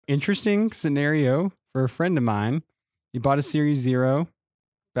interesting scenario for a friend of mine. He bought a Series Zero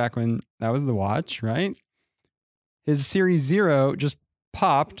back when that was the watch, right? His Series Zero just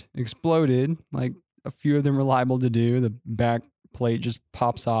popped, exploded. Like a few of them were liable to do. The back plate just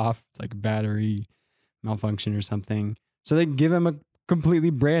pops off. It's like a battery malfunction or something. So they give him a completely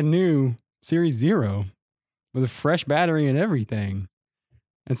brand new Series Zero with a fresh battery and everything.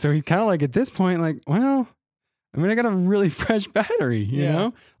 And so he's kind of like at this point, like, well, I mean, I got a really fresh battery, you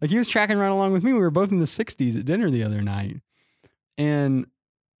know? Like he was tracking right along with me. We were both in the 60s at dinner the other night. And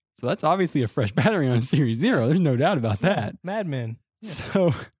so that's obviously a fresh battery on a Series Zero. There's no doubt about that. Madman. Yeah.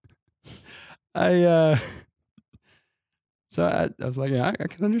 So I was like, yeah, I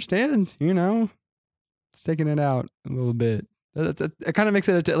can understand, you know, sticking it out a little bit. It kind of makes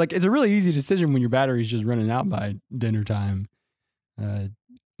it like it's a really easy decision when your battery's just running out by dinner time,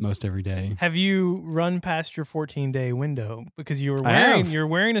 most every day. Have you run past your 14-day window because you're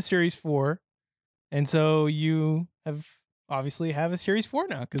wearing a Series 4, and so you have obviously have a Series 4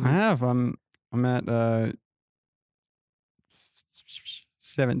 now? I have. I'm at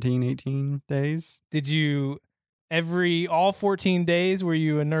 17, 18 days. Did you all 14 days were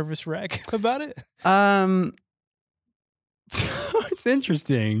you a nervous wreck about it? So it's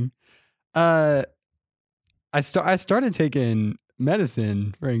interesting. I started taking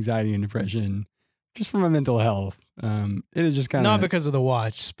medicine for anxiety and depression just for my mental health. It is just kind of not because of the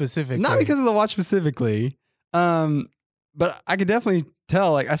watch specifically. Not because of the watch specifically. But I could definitely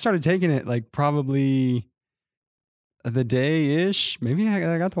tell, like I started taking it like probably the day-ish. Maybe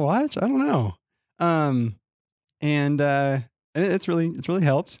I got the watch. I don't know. And it's really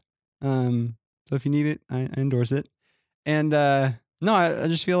helped. So if you need it, I endorse it. And no, I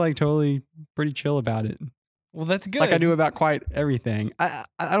just feel like totally pretty chill about it. Well, that's good. Like I do about quite everything. I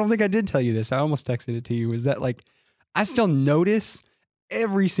don't think I did tell you this. I almost texted it to you. Is that like I still notice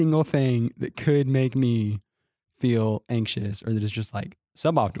every single thing that could make me feel anxious or that is just like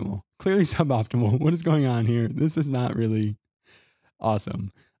suboptimal. Clearly suboptimal. What is going on here? This is not really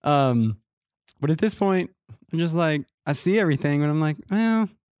awesome. But at this point, I'm just like I see everything and I'm like, well,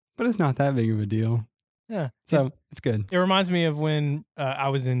 but it's not that big of a deal. Yeah. So it's good. It reminds me of when I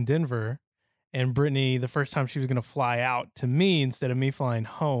was in Denver and Brittany, the first time she was going to fly out to me instead of me flying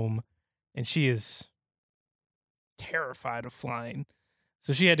home. And she is terrified of flying.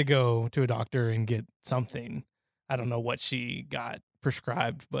 So she had to go to a doctor and get something. I don't know what she got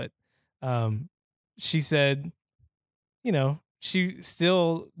prescribed, but she said, you know, she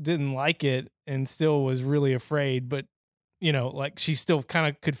still didn't like it and still was really afraid, but you know, like she still kind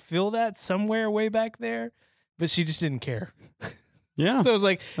of could feel that somewhere way back there, but she just didn't care. Yeah. So it was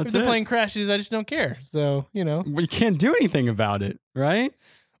like, if the plane crashes, I just don't care. So, you know. But you can't do anything about it, right?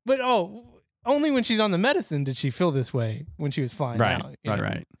 But, only when she's on the medicine did she feel this way when she was flying out.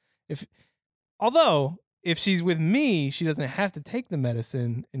 Right. Although, if she's with me, she doesn't have to take the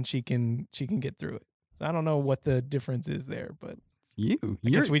medicine and she can get through it. So I don't know what the difference is there, but. I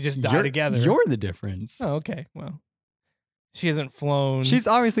guess we just die together. You're the difference. Oh, okay. Well. She hasn't flown. She's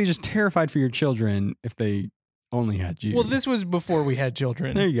obviously just terrified for your children if they only had you. Well, this was before we had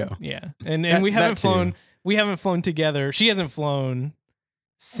children. There you go. Yeah. And we haven't flown. We haven't flown together. She hasn't flown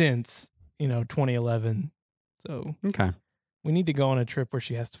since, 2011. So okay. We need to go on a trip where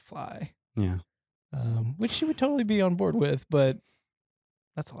she has to fly. Yeah. Which she would totally be on board with, but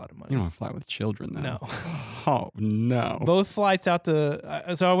that's a lot of money. You don't want to fly with children, though. No. Oh, no. Both flights out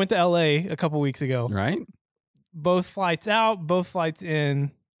to... so I went to LA a couple weeks ago. Right. Both flights out, both flights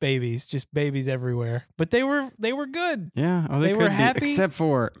in, just babies everywhere. But they were good. Yeah, they were happy. Except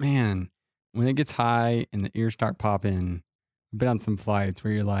for, man, when it gets high and the ears start popping, I've been on some flights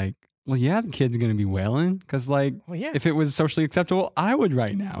where you're like, well, yeah, the kid's going to be wailing because, like, if it was socially acceptable, I would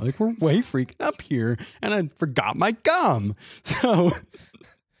right now. Like, we're way freaking up here, and I forgot my gum. So,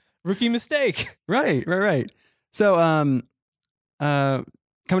 rookie mistake. Right. So,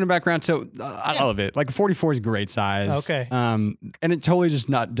 coming back around, so I love it. Like, the 44 is a great size. Okay. And it totally just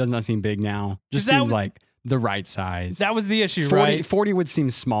does not seem big now. Just seems like the right size. That was the issue, right? 40 would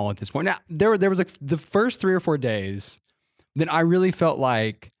seem small at this point. Now, there was like the first 3 or 4 days that I really felt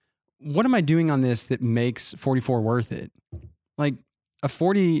like, what am I doing on this that makes 44 worth it? Like, a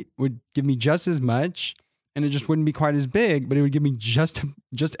 40 would give me just as much, and it just wouldn't be quite as big, but it would give me just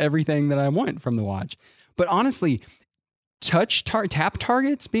everything that I want from the watch. But honestly, tap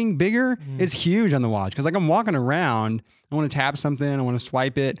targets being bigger is huge on the watch. Because like I'm walking around, I want to tap something, I want to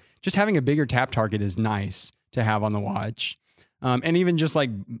swipe it. Just having a bigger tap target is nice to have on the watch. And even just like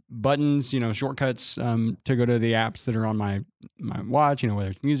buttons, shortcuts to go to the apps that are on my watch,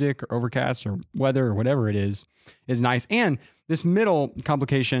 whether it's music or Overcast or weather or whatever it is nice. And this middle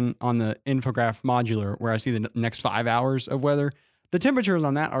complication on the Infograph modular, where I see the next 5 hours of weather, the temperatures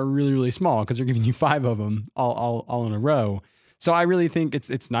on that are really, really small because they're giving you 5 of them all in a row. So I really think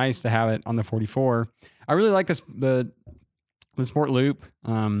it's nice to have it on the 44. I really like the Sport Loop.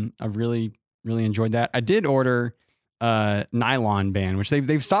 I've really, really enjoyed that. I did order nylon band, which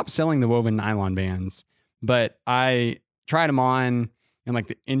they've stopped selling the woven nylon bands, but I tried them on and like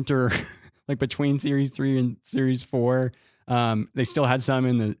the like between Series 3 and Series 4. They still had some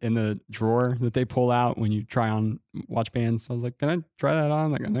in the drawer that they pull out when you try on watch bands. So I was like, can I try that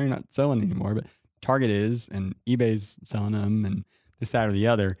on? Like, I know you're not selling anymore, but Target is, and eBay's selling them, and this, that, or the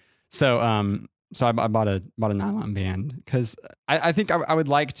other. So, so I bought a nylon band because I think I would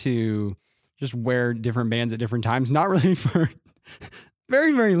like to just wear different bands at different times. Not really for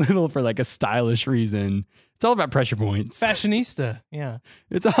very, very little for like a stylish reason. It's all about pressure points. Fashionista. Yeah.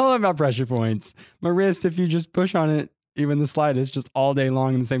 It's all about pressure points. My wrist, if you just push on it, even the slightest, just all day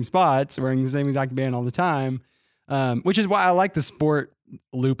long in the same spots, wearing the same exact band all the time. Which is why I like the Sport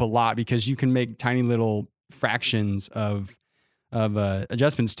Loop a lot, because you can make tiny little fractions of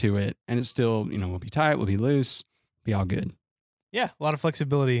adjustments to it, and it still, will be tight, will be loose, be all good. Yeah, a lot of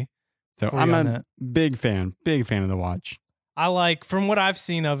flexibility. So I'm a big fan of the watch. I like, from what I've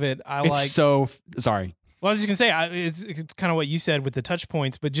seen of it, sorry. Well, I was just gonna say, it's kind of what you said with the touch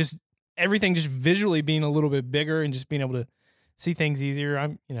points, but just everything just visually being a little bit bigger and just being able to see things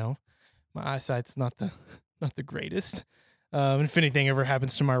easier. My eyesight's not the greatest. If anything ever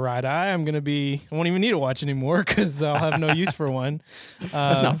happens to my right eye, I won't even need a watch anymore because I'll have no use for one.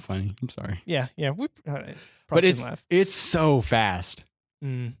 That's not funny. I'm sorry. Yeah. But it's so fast.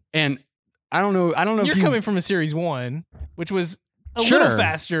 Mm. And I don't know. You're coming from a Series 1, which was a little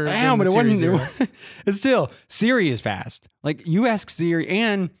faster. Yeah, but it wasn't. It's still, Siri is fast. Like, you ask Siri,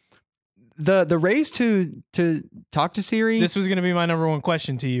 and the race to talk to Siri. This was going to be my number one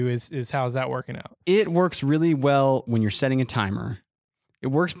question to you: is how's that working out? It works really well when you're setting a timer. It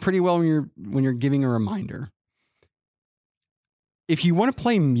works pretty well when you're giving a reminder. If you want to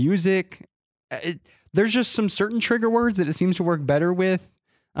play music, there's just some certain trigger words that it seems to work better with.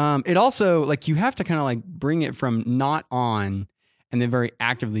 It also, like, you have to kind of like bring it from not on and then very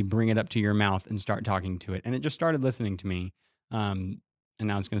actively bring it up to your mouth and start talking to it. And it just started listening to me. And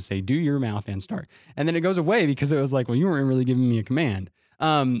now it's going to say, do your mouth and start. And then it goes away because it was like, well, you weren't really giving me a command.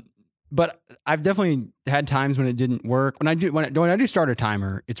 But I've definitely had times when it didn't work. When I do start a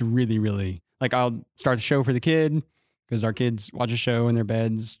timer, it's really, really, like, I'll start the show for the kid because our kids watch a show in their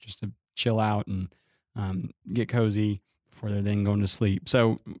beds just to chill out and get cozy before they're then going to sleep.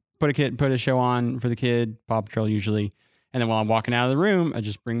 So put a show on for the kid, Paw Patrol usually. And then while I'm walking out of the room, I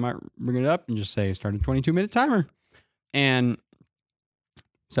just bring it up and just say, start a 22-minute timer. And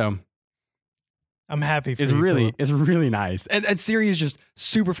so I'm happy for it's you, really, Philip. it's really nice. And Siri is just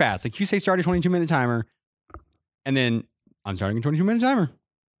super fast. Like, you say start a 22-minute timer, and then I'm starting a 22-minute timer.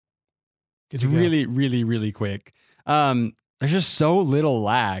 It's really, really, really quick. There's just so little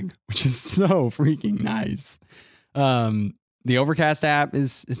lag, which is so freaking nice. The Overcast app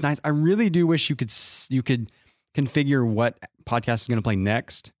is nice. I really do wish you could configure what podcast is going to play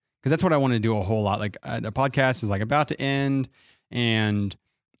next, because that's what I want to do a whole lot. Like, the podcast is like about to end, and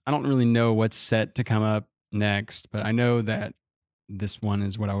I don't really know what's set to come up next, but I know that this one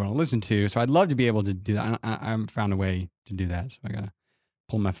is what I want to listen to. So I'd love to be able to do that. I haven't found a way to do that, so I got to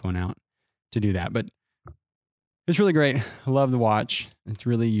pull my phone out to do that. But it's really great. I love the watch. It's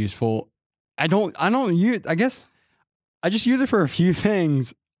really useful. I guess I just use it for a few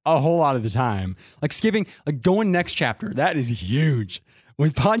things a whole lot of the time. Like going next chapter. That is huge.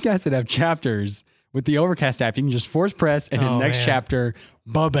 With podcasts that have chapters, with the Overcast app, you can just force press and hit next chapter.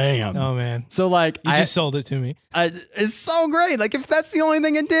 Ba-bam. Oh, man. So, like, you just sold it to me. It's so great. Like, if that's the only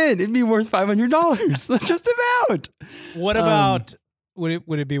thing it did, it'd be worth $500. Just about. What about,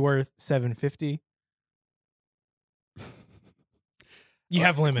 would it be worth $750? You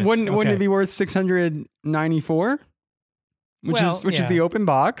have limits. Wouldn't it be worth $694? Which is the open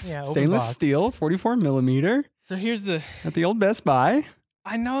box, stainless steel, 44 millimeter. So here's at the old Best Buy.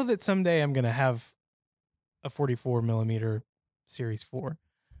 I know that someday I'm going to have a 44 millimeter Series 4.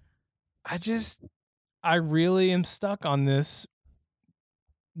 I really am stuck on this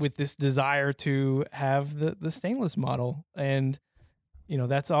with this desire to have the stainless model. And,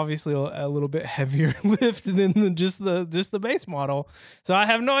 that's obviously a little bit heavier lift than just the base model. So I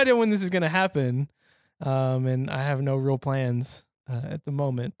have no idea when this is going to happen. And I have no real plans at the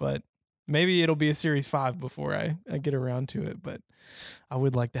moment, but Maybe it'll be a Series 5 before I get around to it, but I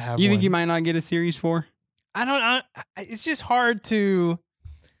would like to have You one. think you might not get a Series 4? It's just hard to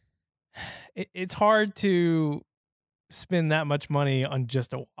it's hard to spend that much money on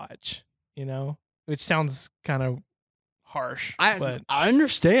just a watch, which sounds kind of harsh. But I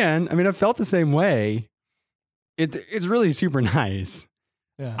understand. I mean, I felt the same way. It's really super nice.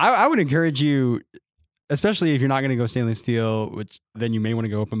 yeah. I would encourage you, especially if you're not going to go stainless steel, which then you may want to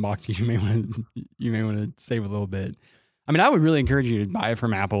go open box. You may want to save a little bit. I mean, I would really encourage you to buy it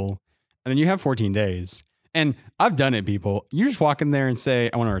from Apple, and then you have 14 days. And I've done it, people. You just walk in there and say,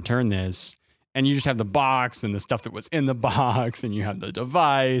 I want to return this. And you just have the box and the stuff that was in the box, and you have the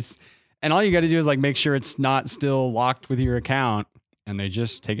device. And all you got to do is like make sure it's not still locked with your account. And they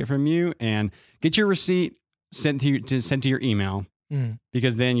just take it from you and get your receipt sent to your email.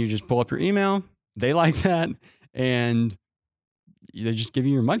 Because then you just pull up your email. They like that. And they just give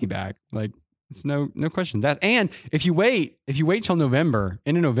you your money back. Like, it's no questions asked. And if you wait till November,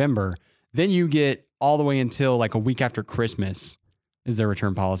 end of November, then you get all the way until like a week after Christmas is their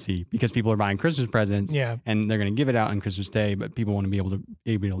return policy, because people are buying Christmas presents. Yeah. And they're going to give it out on Christmas Day, but people want to be able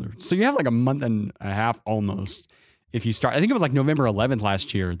to. So you have like a month and a half almost. If you start, I think it was like November 11th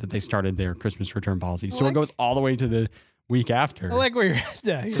last year that they started their Christmas return policy. So it goes all the way to the week after. I like where you're at.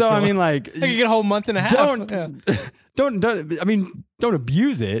 Yeah, so I mean, like, you get a whole month and a half. Don't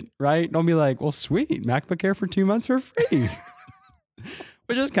abuse it, right? Don't be like, well, sweet, MacBook Air for 2 months for free.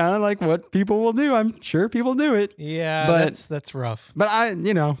 Which is kind of like what people will do. I'm sure people do it. Yeah, but that's rough. But I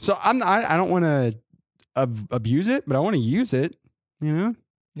don't want to abuse it, but I want to use it,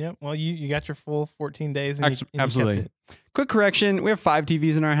 Yeah, well, you got your full 14 days. And absolutely. You kept it. Quick correction. We have 5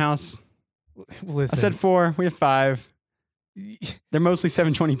 TVs in our house. Listen, I said 4. We have 5. They're mostly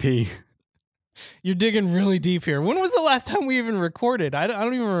 720p. You're digging really deep here. When was the last time we even recorded? I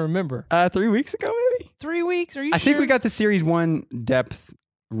don't even remember. 3 weeks ago, maybe. 3 weeks? Are you I sure? think we got the Series 1 depth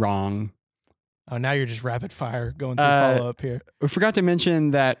wrong. Oh, now you're just rapid fire going through follow-up here. We forgot to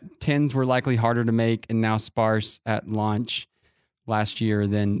mention that 10s were likely harder to make and now sparse at launch last year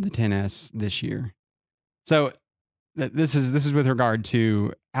than the 10S this year. So this is with regard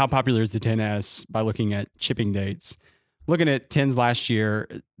to how popular is the 10S by looking at shipping dates. Looking at 10s last year,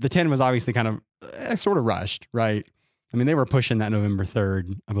 the 10 was obviously kind of sort of rushed, right? I mean, they were pushing that November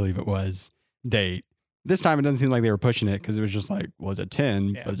 3rd, I believe it was, date. This time it doesn't seem like they were pushing it because it was just like, well, it's a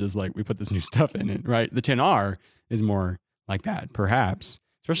 10, but just like we put this new stuff in it, right? The 10R is more like that, perhaps,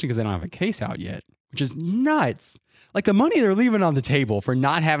 especially because they don't have a case out yet, which is nuts. Like the money they're leaving on the table for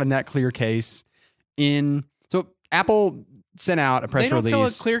not having that clear case in. So Apple sent out a press release. They don't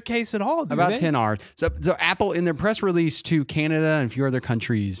sell a clear case at all, do about they? 10R. So Apple, in their press release to Canada and a few other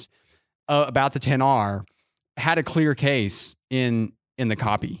countries about the 10R, had a clear case in the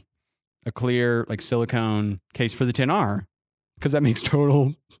copy. A clear, like, silicone case for the 10R, because that makes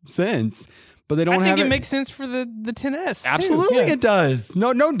total sense. But they don't have it. I think it makes sense for the 10S. Absolutely, too. Yeah. it does.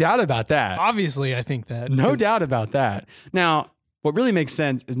 No doubt about that. Obviously, I think that. No doubt about that. Now, what really makes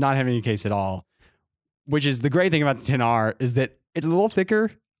sense is not having a case at all, which is the great thing about the 10R is that it's a little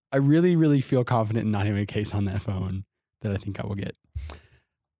thicker. I really, really feel confident in not having a case on that phone that I think I will get.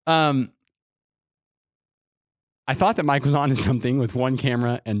 I thought that Mike was onto something with 1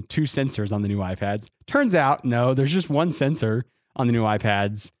 camera and 2 sensors on the new iPads. Turns out, no, there's just 1 sensor on the new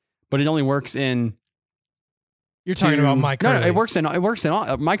iPads, but it only works in. You're talking about Mike Hurley. No, it works in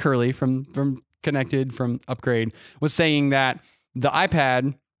all. Mike Hurley from Connected, from Upgrade, was saying that the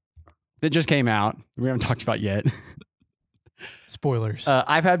iPad that just came out, we haven't talked about yet. Spoilers.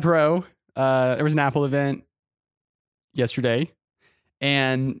 iPad Pro. There was an Apple event yesterday,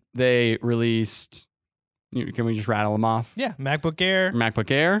 and they released. Can we just rattle them off? Yeah, MacBook Air,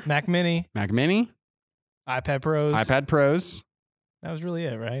 Mac Mini, iPad Pros. That was really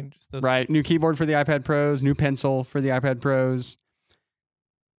it, right? Just those. Right. New keyboard for the iPad Pros, new pencil for the iPad Pros.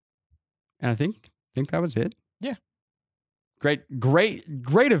 And I think that was it. Yeah. Great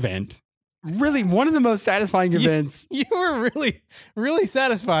event. Really one of the most satisfying events. You were really, really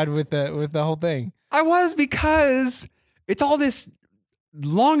satisfied with the whole thing. I was, because it's all this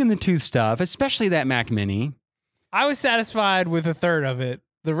long in the tooth stuff, especially that Mac Mini. I was satisfied with a third of it.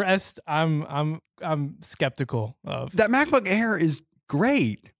 The rest, I'm skeptical of. That MacBook Air is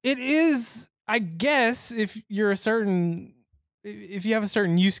great. It is, I guess, if you have a certain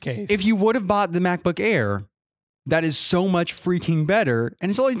use case. If you would have bought the MacBook Air, that is so much freaking better, and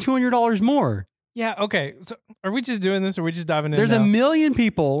it's only $200 more. Yeah. Okay. So, are we just doing this, or are we just diving in? There's now? 1 million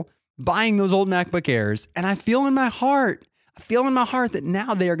people buying those old MacBook Airs, and I feel in my heart that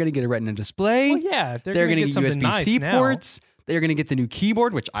now they are going to get a Retina display. Well, yeah, they're going to get USB-C ports. They're going to get the new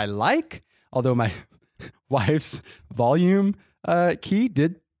keyboard, which I like, although my wife's volume key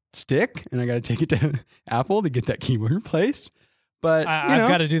did stick, and I got to take it to Apple to get that keyboard replaced. But I've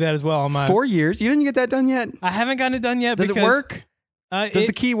got to do that as well on my 4 years. You didn't get that done yet? I haven't gotten it done yet. Does it work? Does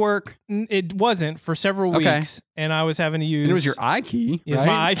the key work? It wasn't for several weeks, and I was having to use. And it was your iKey. It's right?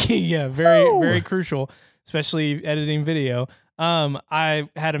 my iKey. Yeah, very crucial, especially editing video. I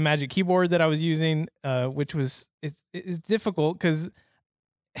had a Magic Keyboard that I was using, which was it's difficult because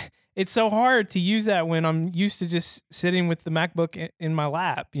it's so hard to use that when I'm used to just sitting with the MacBook in my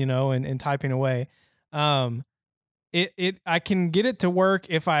lap, and typing away. I can get it to work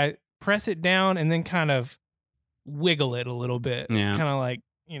if I press it down and then kind of wiggle it a little bit. Yeah. Kind of like,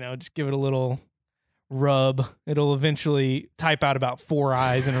 just give it a little rub. It'll eventually type out about 4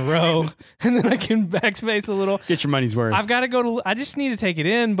 eyes in a row, and then I can backspace a little. Get your money's worth. I've got to I just need to take it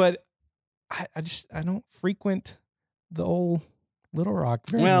in, but I don't frequent the old Little Rock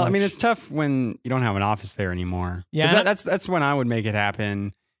very much. I mean, it's tough when you don't have an office there anymore. Yeah. That's when I would make it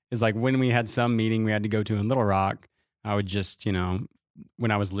happen, is like when we had some meeting we had to go to in Little Rock, I would just,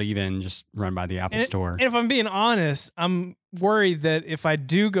 when I was leaving, just run by the Apple store. And if I'm being honest, I'm worried that if I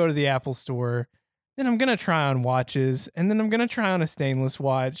do go to the Apple store, then I'm going to try on watches, and then I'm going to try on a stainless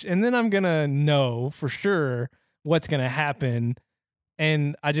watch, and then I'm going to know for sure what's going to happen.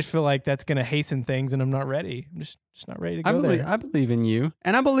 And I just feel like that's going to hasten things, and I'm not ready. I'm just not ready to go there. I believe in you.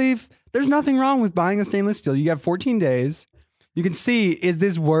 And I believe there's nothing wrong with buying a stainless steel. You have 14 days. You can see, is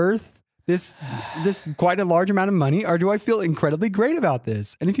this worth this quite a large amount of money, or do I feel incredibly great about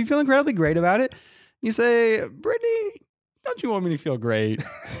this? And if you feel incredibly great about it, you say, Brittany, don't you want me to feel great?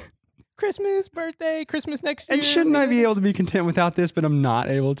 Christmas, birthday, Christmas next year. And shouldn't I be able to be content without this, but I'm not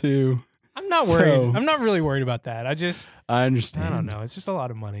able to? I'm not worried. I'm not really worried about that. I understand. I don't know. It's just a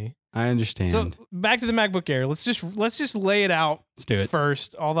lot of money. I understand. So back to the MacBook Air. Let's just lay it out. Let's do it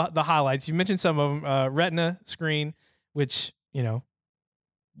first. All the highlights. You mentioned some of them. Retina screen, which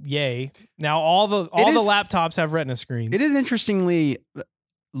yay. Now all the laptops have Retina screens. It is interestingly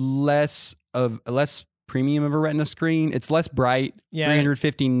less premium of a Retina screen. It's less bright.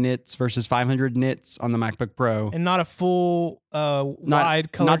 350 nits versus 500 nits on the MacBook Pro, and not a full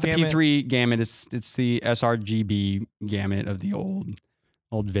wide color. Not the gamut. P3 gamut. It's the sRGB gamut of the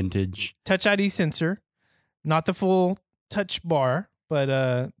old vintage Touch ID sensor, not the full touch bar,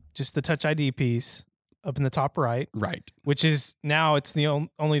 but just the Touch ID piece up in the top right. Right. Which is now it's the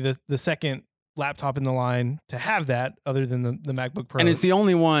only the second laptop in the line to have that, other than the MacBook Pro. And it's the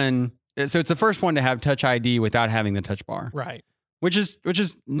only one. So it's the first one to have Touch ID without having the touch bar. Right. Which is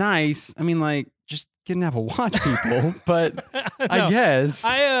nice. I mean, like, just get an Apple Watch, people. But I guess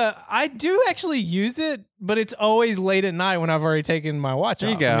I do actually use it, but it's always late at night when I've already taken my watch there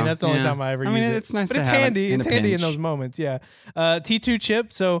off. You go. I mean, that's the only time I ever use it. It's nice, but to it's have handy. It's handy in pinch. those moments. Yeah. T2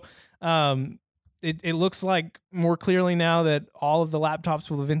 chip. So it looks like more clearly now that all of the laptops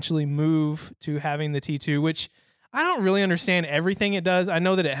will eventually move to having the T2, which I don't really understand everything it does. I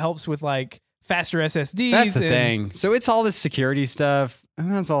know that it helps with like faster SSDs. That's the thing. So it's all this security stuff, and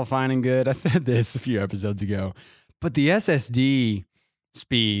that's all fine and good. I said this a few episodes ago, but the SSD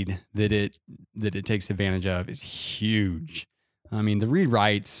speed that it takes advantage of is huge. I mean, the read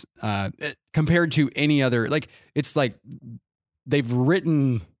writes compared to any other, like, it's like they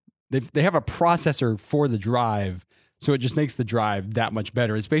have a processor for the drive, so it just makes the drive that much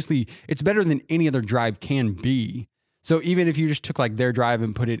better. It's better than any other drive can be. So even if you just took like their drive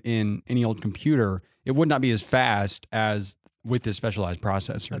and put it in any old computer, it would not be as fast as with this specialized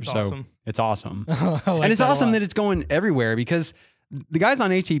processor. That's so awesome. It's awesome. And it's awesome that it's going everywhere, because the guys on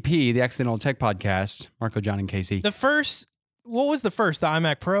ATP, the Accidental Tech Podcast, Marco, John, and Casey. What was the first? The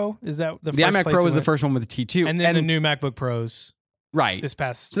iMac Pro? Is that the first iMac place Pro it was the went? first one with the T2. And then the new MacBook Pros right. this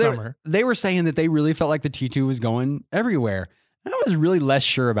past So summer. They were saying that they really felt like the T2 was going everywhere. And I was really less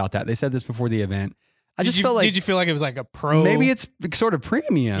sure about that. They said this before the event. Did you feel like it was like a pro? Maybe it's sort of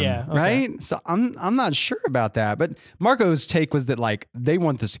premium, yeah, okay. right? So I'm not sure about that. But Marco's take was that like they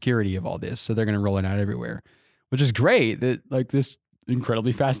want the security of all this, so they're going to roll it out everywhere, which is great. That like this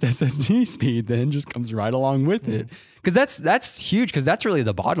incredibly fast SSD speed then just comes right along with it, because that's huge, because that's really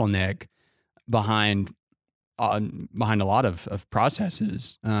the bottleneck behind a lot of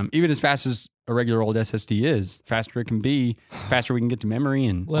processes. Even as fast as a regular old SSD is, faster it can be, faster we can get to memory,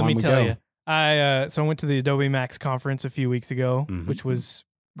 and Let me tell you. I went to the Adobe Max conference a few weeks ago, which was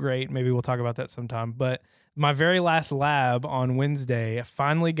great. Maybe we'll talk about that sometime. But my very last lab on Wednesday, I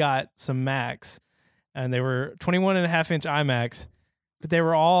finally got some Macs, and they were 21.5-inch iMacs, but they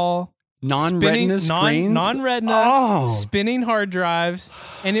were all non-retina screens. Non-retina, Oh. spinning hard drives,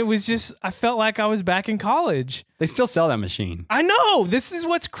 and it was just, I felt like I was back in college. They still sell that machine. I know. This is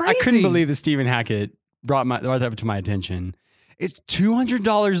what's crazy. I couldn't believe that Stephen Hackett brought that to my attention. It's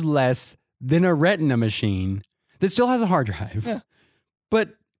 $200 less than a Retina machine that still has a hard drive. Yeah.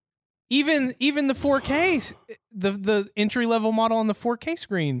 But even the 4K, the entry level model on the 4K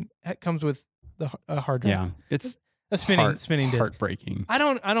screen comes with the hard drive. yeah, it's A spinning disc. heartbreaking. I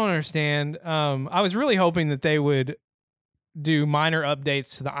don't understand. I was really hoping that they would do minor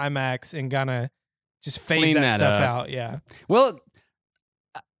updates to the iMacs and kind of just phase Clean that that stuff up. out. Yeah. Well,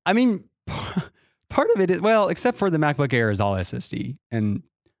 I mean, part of it is, well, except for the MacBook Air is all SSD and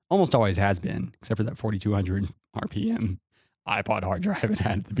almost always has been, except for that 4200 RPM iPod hard drive it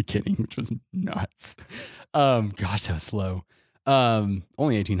had at the beginning, which was nuts. Gosh, that was slow. Only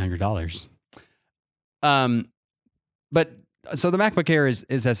 $1,800. But so the MacBook Air is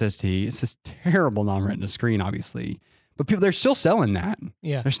SSD. It's this terrible non-retina screen, obviously. But people, they're still selling that.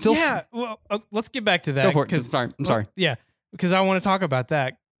 Yeah. They're still Yeah. Well, let's get back to that. Go for it. I'm sorry. Yeah. Because I want to talk about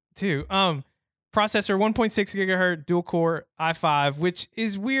that too. Processor 1.6 gigahertz dual core i5, which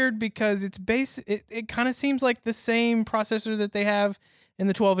is weird because it kind of seems like the same processor that they have in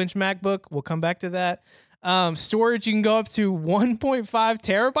the 12-inch MacBook. We'll come back to that. Storage, you can go up to 1.5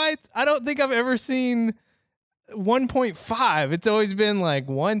 terabytes. I don't think I've ever seen 1.5. It's always been like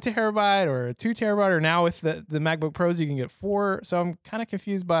 1 terabyte or 2 terabyte, or now with the MacBook Pros you can get 4. So I'm kind of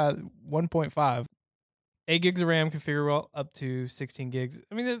confused by 1.5. 8 gigs of RAM configurable up to 16 gigs.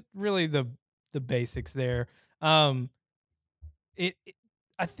 I mean, there's really the basics there. I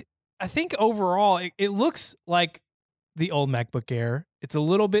think overall it looks like the old MacBook Air. It's a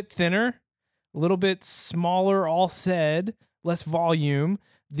little bit thinner, a little bit smaller, all said, less volume.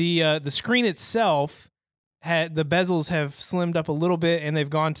 The screen itself the bezels have slimmed up a little bit, and they've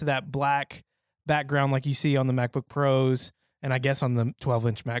gone to that black background like you see on the MacBook Pros and I guess on the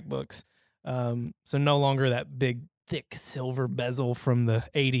 12-inch MacBooks. So no longer that big thick silver bezel from the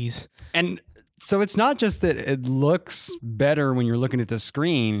 80s. And so it's not just that it looks better when you're looking at the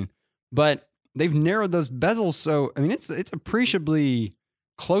screen, but they've narrowed those bezels. So, I mean, it's appreciably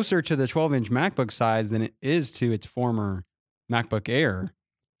closer to the 12-inch MacBook size than it is to its former MacBook Air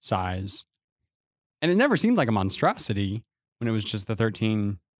size. And it never seemed like a monstrosity when it was just the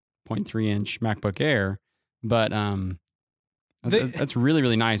 13.3-inch MacBook Air. But that's really,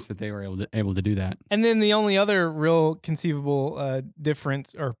 really nice that they were able to do that. And then the only other real conceivable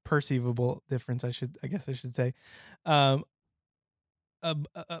difference, or perceivable difference, I guess I should say, from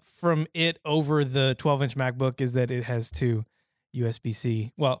it over the 12-inch MacBook is that it has 2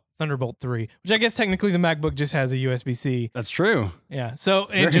 USB-C. Well, Thunderbolt 3, which I guess technically the MacBook just has a USB-C. That's true. Yeah. So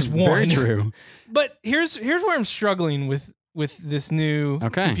It's just one. Very true. But here's where I'm struggling with this new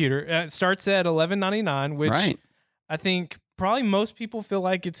computer. It starts at $1199, which right. I think probably most people feel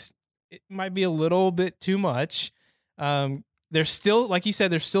like it might be a little bit too much. They're still, like you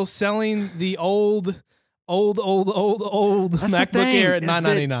said, they're still selling the old MacBook Air at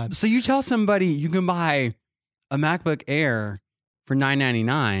 $999. So you tell somebody you can buy a MacBook Air for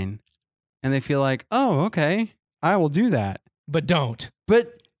 $999, and they feel like, oh, okay, I will do that. But don't.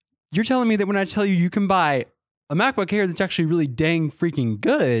 But you're telling me that when I tell you can buy a MacBook Air that's actually really dang freaking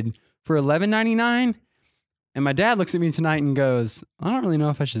good for $1199, and my dad looks at me tonight and goes, I don't really know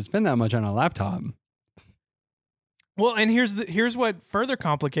if I should spend that much on a laptop. Well, and here's what further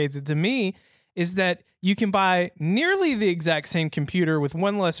complicates it to me is that you can buy nearly the exact same computer with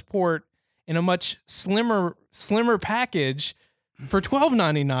one less port in a much slimmer package for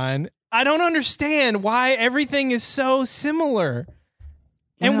 $1299. I don't understand why everything is so similar.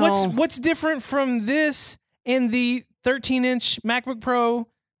 And what's different from this and the 13-inch MacBook Pro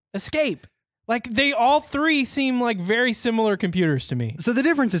Escape? Like, they all three seem like very similar computers to me. So the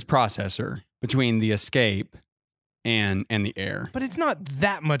difference is processor between the Escape and the Air. But it's not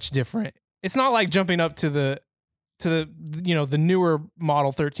that much different. It's not like jumping up to the the newer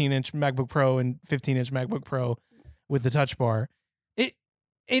model 13-inch MacBook Pro and 15-inch MacBook Pro with the Touch Bar.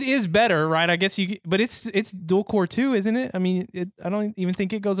 It is better, right? I guess but it's dual core too, isn't it? I mean, I don't even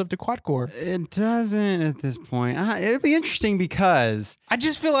think it goes up to quad core. It doesn't at this point. It'd be interesting because I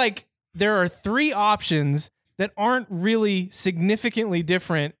just feel like there are 3 options that aren't really significantly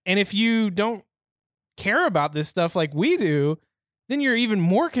different, and if you don't care about this stuff like we do, then you're even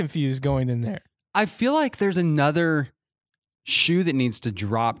more confused going in there. I feel like there's another shoe that needs to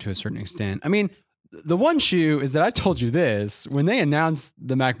drop to a certain extent. I mean, the one shoe is that I told you this when they announced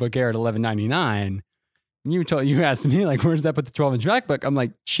the MacBook Air at $1199. You asked me, like, where does that put the 12-inch MacBook? I'm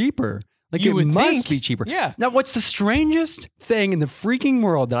like, cheaper, Like You it would must think. be cheaper. Yeah. Now, what's the strangest thing in the freaking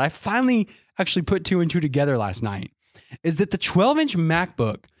world that I finally actually put 2 and 2 together last night is that the 12-inch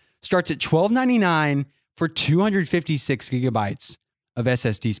MacBook starts at $12.99 for 256 gigabytes of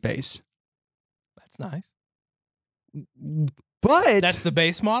SSD space. That's nice. But That's the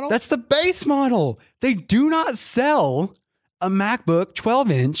base model? that's the base model. They do not sell a MacBook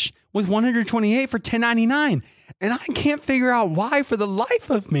 12-inch with 128 for $10.99. And I can't figure out why for the life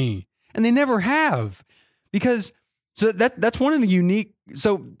of me. And they never have. Because so that's one of the unique.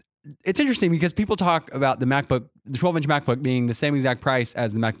 So it's interesting because people talk about the MacBook, the 12-inch MacBook being the same exact price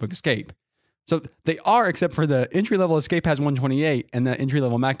as the MacBook Escape. So they are, except for the entry-level Escape has 128 and the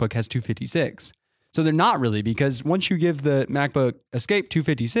entry-level MacBook has 256. So they're not really, because once you give the MacBook Escape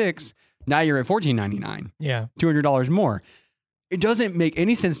 256, now you're at $14.99, Yeah. $200 more. It doesn't make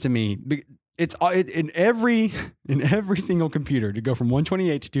any sense to me. It's in every single computer to go from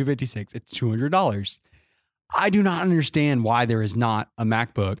 128 to 256, it's $200. I do not understand why there is not a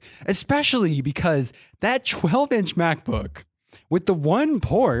MacBook, especially because that 12-inch MacBook with the one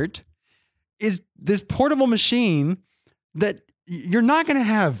port is this portable machine that you're not going to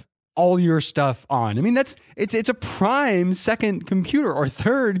have all your stuff on. I mean, it's a prime second computer or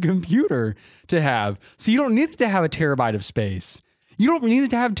third computer to have. So you don't need it to have a terabyte of space. You don't need it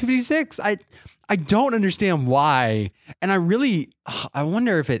to have 256. I don't understand why. And I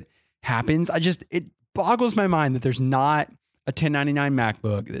wonder if it happens. It boggles my mind that there's not a $10.99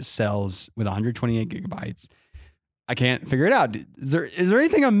 MacBook that sells with 128 gigabytes. I can't figure it out. Is there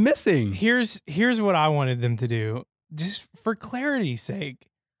anything I'm missing? Here's what I wanted them to do. Just for clarity's sake,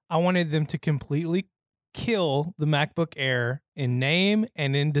 I wanted them to completely kill the MacBook Air in name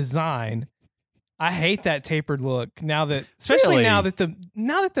and in design. I hate that tapered look especially Really? now that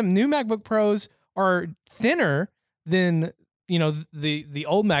the new MacBook Pros are thinner than the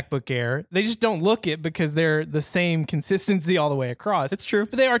old MacBook Air. They just don't look it because they're the same consistency all the way across. It's true.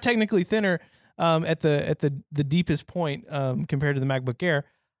 But they are technically thinner at the deepest point compared to the MacBook Air.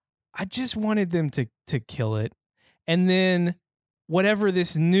 I just wanted them to kill it, and then whatever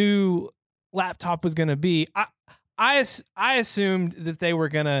this new laptop was going to be, I assumed that they were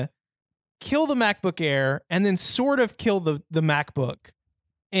going to kill the MacBook Air and then sort of kill the MacBook,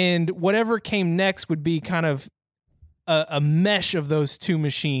 and whatever came next would be kind of a mesh of those two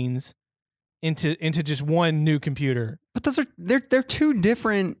machines into just one new computer. But they're two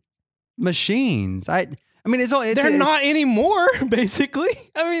different machines. I mean, They're not anymore, basically.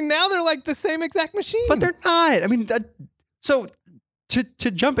 I mean, now they're like the same exact machine. But they're not. I mean, so to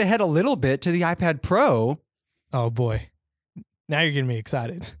jump ahead a little bit to the iPad Pro. Oh boy, now you're getting me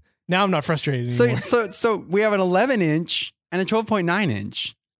excited. Now I'm not frustrated anymore. So we have an 11-inch and a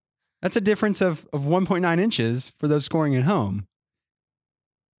 12.9-inch. That's a difference of 1.9 inches for those scoring at home.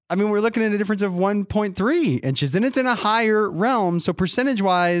 I mean, we're looking at a difference of 1.3 inches, and it's in a higher realm. So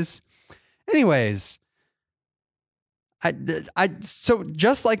percentage-wise, anyways, so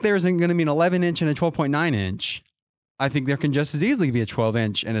just like there's going to be an 11-inch and a 12.9-inch, I think there can just as easily be a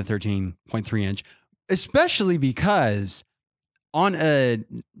 12-inch and a 13.3-inch, especially because on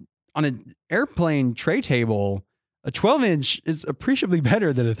an airplane tray table, a 12-inch is appreciably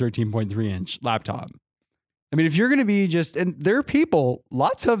better than a 13.3-inch laptop. I mean, if you're going to be and there are people,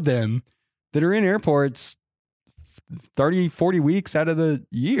 lots of them, that are in airports 30, 40 weeks out of the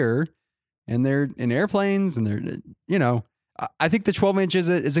year, and they're in airplanes, and they're, I think the 12-inch is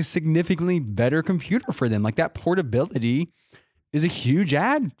a significantly better computer for them. Like, that portability is a huge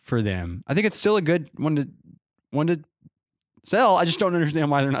add for them. I think it's still a good one to sell. I just don't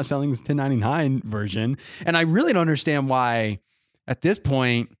understand why they're not selling this $10.99 version. And I really don't understand why at this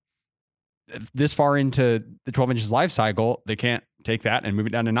point, this far into the 12 inches life cycle, they can't take that and move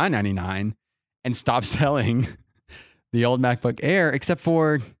it down to $9.99 and stop selling the old MacBook Air, except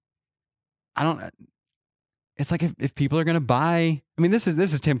for, it's like if people are going to buy, I mean, this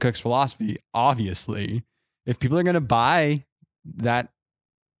is Tim Cook's philosophy, obviously. If people are going to buy that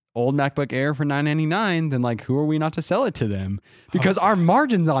old MacBook Air for $9.99, then like, who are we not to sell it to them? Because our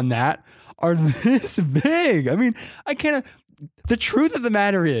margins on that are this big. I mean, the truth of the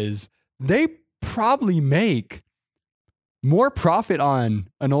matter is they probably make more profit on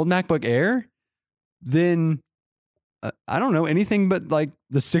an old MacBook Air than I don't know, anything but like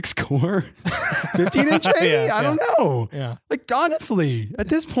the 6-core 15-inch maybe? I don't know. Yeah. Like, honestly, at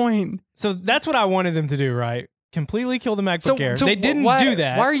this point. So that's what I wanted them to do, right? Completely kill the MacBook Air. They didn't do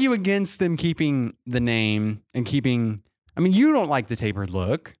that. Why are you against them keeping the name and I mean, you don't like the tapered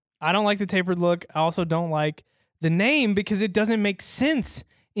look. I don't like the tapered look. I also don't like the name because it doesn't make sense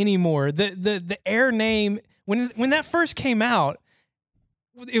anymore. The Air name, when that first came out,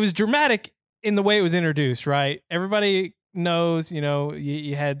 it was dramatic in the way it was introduced, right? Everybody knows,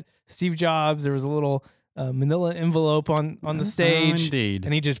 you had Steve Jobs. There was a little manila envelope on the stage, indeed.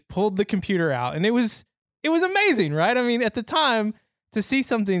 and he just pulled the computer out, and it was amazing, right? I mean, at the time, to see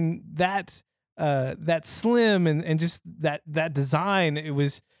something that slim and just that design,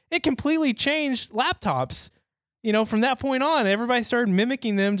 it completely changed laptops. From that point on, everybody started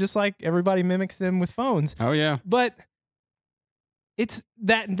mimicking them, just like everybody mimics them with phones. Oh yeah. But it's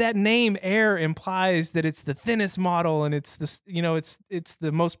that name Air implies that it's the thinnest model, and it's this, it's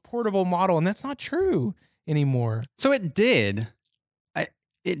the most portable model, and that's not true anymore. So it did.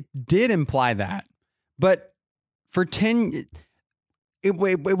 It did imply that, but for 10, it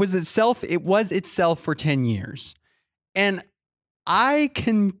was itself. It was itself for 10 years, and I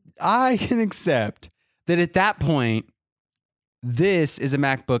can accept that at that point, this is a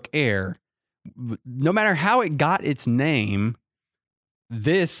MacBook Air. No matter how it got its name,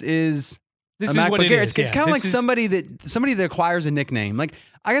 this is a MacBook what it Air. is. It's kind of like somebody that acquires a nickname. Like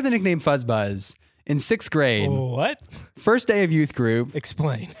I got the nickname Fuzzbuzz in 6th grade. What? First day of youth group.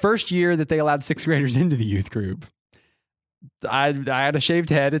 Explain. First year that they allowed 6th graders into the youth group. I had a shaved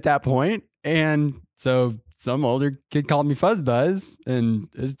head at that point, and so some older kid called me Fuzzbuzz, and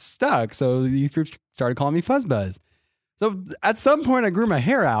it stuck. So the youth group started calling me Fuzzbuzz. So at some point, I grew my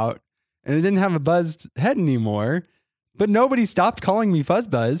hair out, and I didn't have a buzzed head anymore. But nobody stopped calling me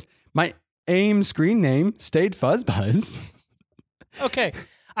Fuzzbuzz. My AIM screen name stayed Fuzzbuzz. Okay.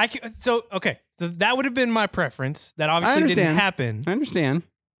 So that would have been my preference. That obviously didn't happen. I understand.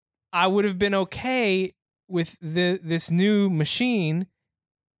 I would have been okay with this new machine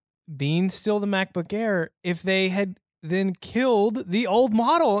being still the MacBook Air if they had then killed the old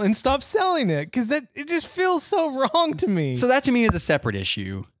model and stopped selling it, because it just feels so wrong to me. So that to me is a separate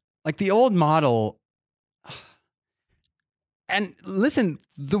issue. Like the old model. And listen,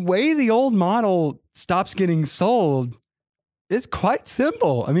 the way the old model stops getting sold is quite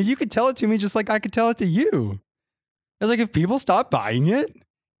simple. I mean, you could tell it to me just like I could tell it to you. It's like if people stop buying it,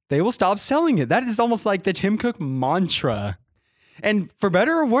 they will stop selling it. That is almost like the Tim Cook mantra. And for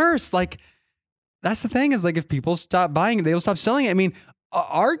better or worse, like that's the thing is like if people stop buying it, they will stop selling it. I mean,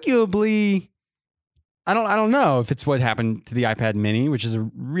 arguably, I don't know if it's what happened to the iPad Mini, which is a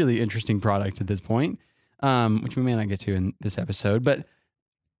really interesting product at this point. Which we may not get to in this episode, but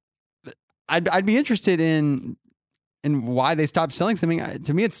I'd be interested in why they stopped selling something.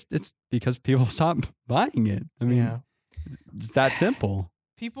 To me, it's because people stopped buying it. I mean, it's that simple.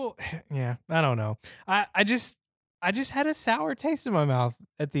 People, I don't know. I just had a sour taste in my mouth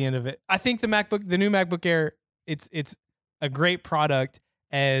at the end of it. I think the new MacBook Air, it's a great product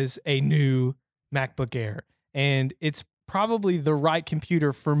as a new MacBook Air, and it's probably the right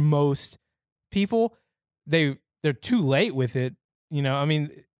computer for most people. They're too late with it. I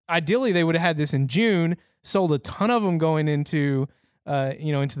mean, ideally they would have had this in June, sold a ton of them going into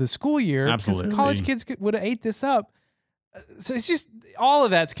the school year. Absolutely. College kids would have ate this up. So it's just, all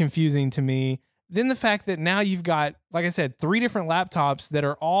of that's confusing to me. Then the fact that now you've got, like I said, 3 different laptops that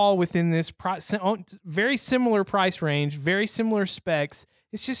are all within this very similar price range, very similar specs.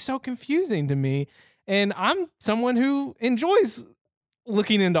 It's just so confusing to me. And I'm someone who enjoys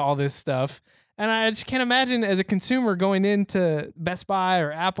looking into all this stuff. And I just can't imagine as a consumer going into Best Buy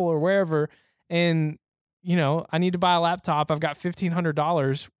or Apple or wherever, and, I need to buy a laptop. I've got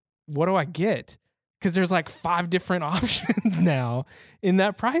 $1,500. What do I get? Because there's like 5 different options now in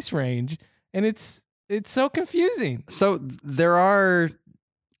that price range. And it's so confusing. So there are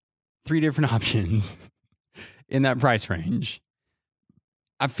 3 different options in that price range.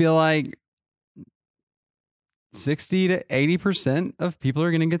 I feel like 60 to 80% of people are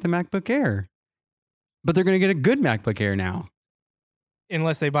going to get the MacBook Air. But they're going to get a good MacBook Air now.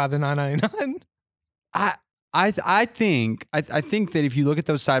 Unless they buy the $999. I think that if you look at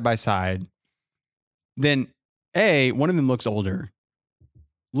those side by side, then one of them looks older.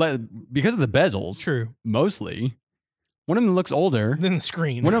 Because of the bezels. True. Mostly. One of them looks older. Than the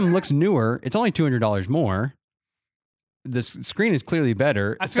screen. One of them looks newer. It's only $200 more. The screen is clearly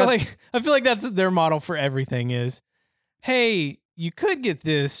better. I feel like that's their model for everything is, hey, you could get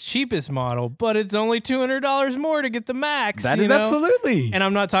this cheapest model, but it's only $200 more to get the Max. That is absolutely. And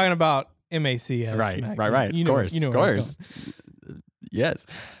I'm not talking about MACS. Right, Mac. right. Of course. Of course. Yes.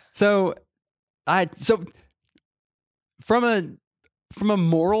 So from a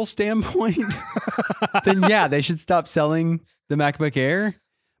moral standpoint, then yeah, they should stop selling the MacBook Air.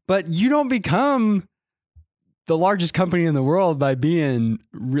 But you don't become the largest company in the world by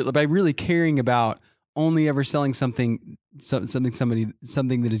really caring about only ever selling something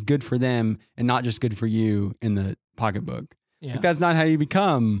that is good for them and not just good for you in the pocketbook. Yeah. Like, that's not how you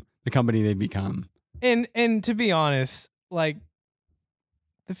become the company they've become. And to be honest, like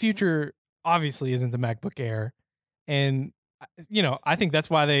the future obviously isn't the MacBook Air, and I think that's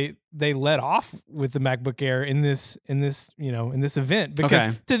why they let off with the MacBook Air in this event, because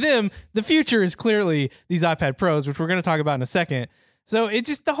Okay. to them the future is clearly these iPad Pros, which we're going to talk about in a second. So it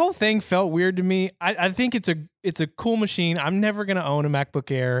just, the whole thing felt weird to me. I think it's a cool machine. I'm never going to own a MacBook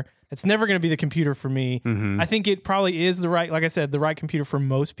Air. It's never going to be the computer for me. Mhm. I think it probably is like I said, the right computer for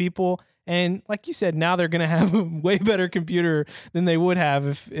most people. And like you said, now they're going to have a way better computer than they would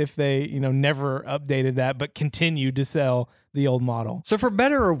have if they, never updated that, but continued to sell the old model. So for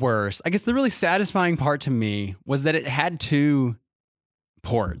better or worse, I guess the really satisfying part to me was that it had 2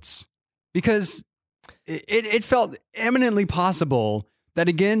 ports, because it felt eminently possible that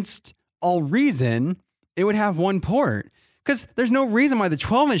against all reason, it would have 1 port. Because there's no reason why the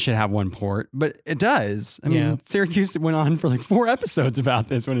 12-inch should have 1 port, but it does. I mean, Syracuse went on for like 4 episodes about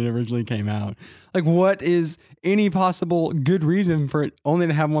this when it originally came out. Like, what is any possible good reason for it only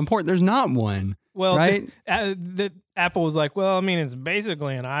to have 1 port? There's not one. Well, right? the Apple was like, well, I mean, it's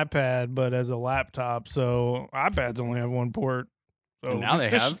basically an iPad, but as a laptop, so iPads only have 1 port. So And now they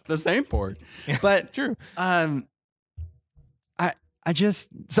have the same port. Yeah, But true. I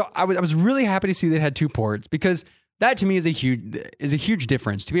was really happy to see that it had 2 ports, because that to me is a huge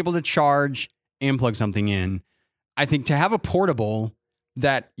difference to be able to charge and plug something in. I think to have a portable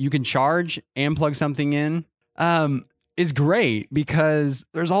that you can charge and plug something in is great, because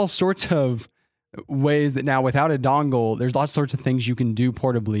there's all sorts of ways that now without a dongle, there's lots of sorts of things you can do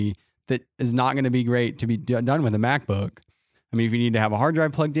portably that is not going to be great to be done with a MacBook. I mean, if you need to have a hard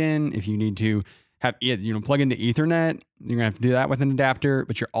drive plugged in, if you need to have plug into Ethernet, you're gonna have to do that with an adapter,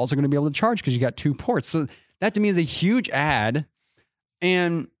 but you're also going to be able to charge because you got 2 ports. So that to me is a huge add,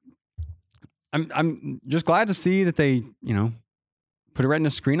 and I'm just glad to see that they put a Retina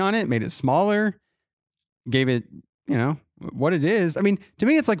screen on it, made it smaller, gave it what it is. I mean, to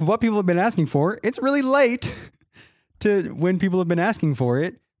me, it's like what people have been asking for. It's really late to when people have been asking for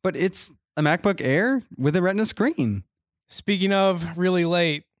it, but it's a MacBook Air with a Retina screen. Speaking of really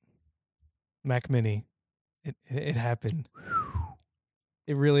late, Mac Mini, it happened.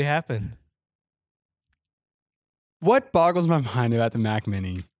 It really happened. What boggles my mind about the Mac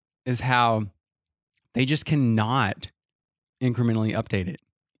Mini is how they just cannot incrementally update it.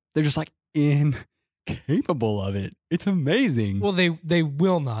 They're just like incapable of it. It's amazing. Well, they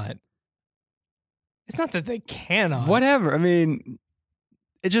will not. It's not that they cannot. Whatever. I mean,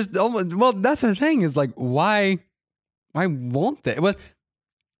 it just, well, that's the thing, is like, why won't they? Well,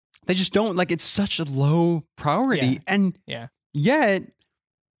 they just don't, like, it's such a low priority. Yeah. And Yeah. yet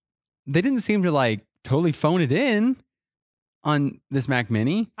they didn't seem to like totally phone it in on this Mac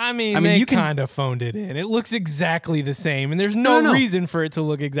Mini. I mean you they can- kind of phoned it in. It looks exactly the same, and there's no reason for it to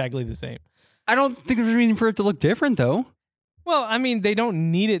look exactly the same. I don't think there's a reason for it to look different, though. Well, I mean, they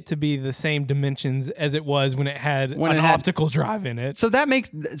don't need it to be the same dimensions as it was when it had When an it had- optical drive in it. So there's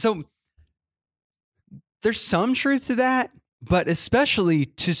some truth to that, but especially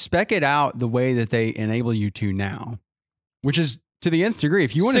to spec it out the way that they enable you to now, which is to the nth degree.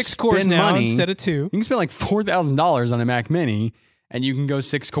 If you want to 6 cores spend now money instead of 2. you can spend like $4,000 on a Mac Mini, and you can go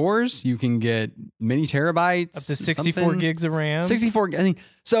 6 cores. You can get many terabytes, Up to 64 something. gigs of RAM. 64. I think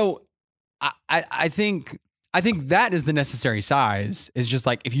so. I think that is the necessary size. Is just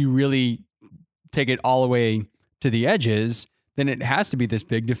like, if you really take it all the way to the edges, then it has to be this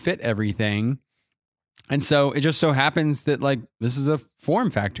big to fit everything. And so it just so happens that like this is a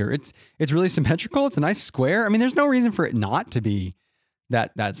form factor. It's really symmetrical. It's a nice square. I mean, there's no reason for it not to be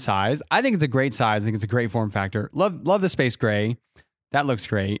that size. I think it's a great size. I think it's a great form factor. Love the space gray. That looks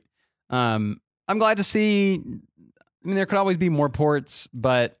great. I'm glad to see. I mean, there could always be more ports,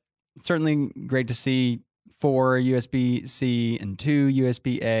 but it's certainly great to see 4 USB-C and 2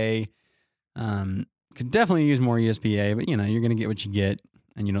 USB-A. Could definitely use more USB-A, but you're going to get what you get,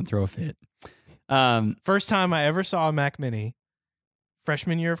 and you don't throw a fit. First time I ever saw a Mac Mini,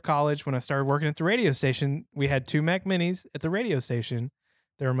 freshman year of college, when I started working at the radio station, we had 2 Mac Minis at the radio station.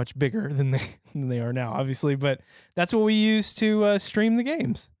 They were much bigger than they are now, obviously, but that's what we used to stream the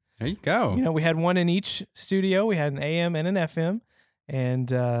games. There you go. We had one in each studio. We had an AM and an FM, and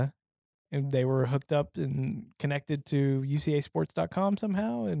they were hooked up and connected to UCAsports.com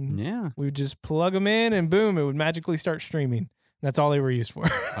somehow, and Yeah. we would just plug them in, and boom, it would magically start streaming. That's all they were used for.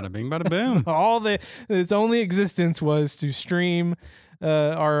 Bada bing, bada boom. Its only existence was to stream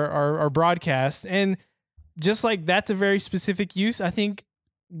our broadcast, and just like that's a very specific use. I think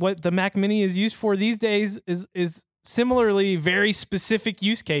what the Mac Mini is used for these days is similarly very specific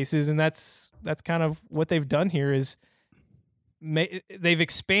use cases, and that's kind of what they've done here. Is they've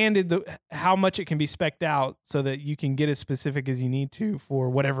expanded how much it can be spec'd out so that you can get as specific as you need to for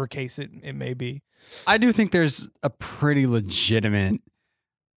whatever case it may be. I do think there's a pretty legitimate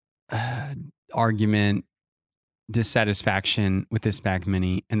argument, dissatisfaction with this Mac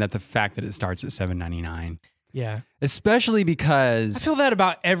Mini, and that the fact that it starts at $799. Yeah. Especially because I feel that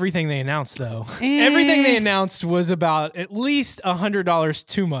about everything they announced, though. Everything they announced was about at least $100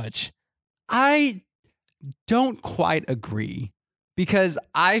 too much. I don't quite agree, because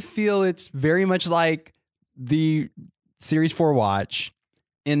I feel it's very much like the Series 4 watch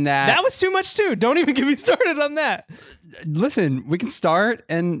in that was too much too. Don't even get me started on that. Listen, we can start,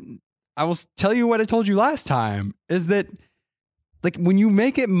 and I will tell you what I told you last time, is that like when you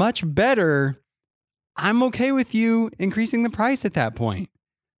make it much better, I'm okay with you increasing the price at that point.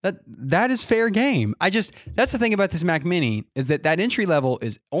 That is fair game. That's the thing about this Mac Mini, is that entry level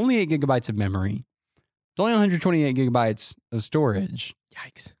is only 8 gigabytes of memory. It's only 128 gigabytes of storage.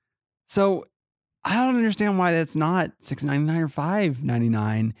 Yikes. So I don't understand why that's not $699 or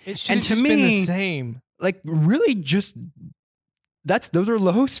 $599. It should have just been the same. Like really just those are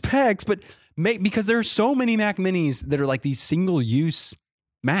low specs, but because there are so many Mac Minis that are like these single use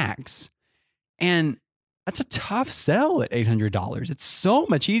Macs. And that's a tough sell at $800. It's so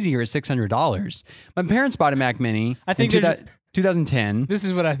much easier at $600. My parents bought a Mac Mini I think in 2010. This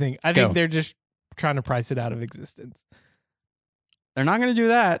is what I think. I think they're just trying to price it out of existence. They're not going to do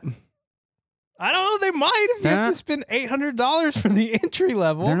that. I don't know. They might if you have to spend $800 for the entry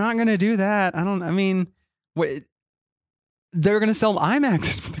level. They're not going to do that. They're going to sell iMacs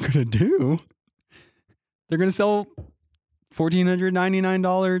is what they're going to do. They're going to sell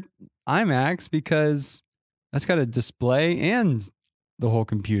 $1,499 iMacs because that's got a display and the whole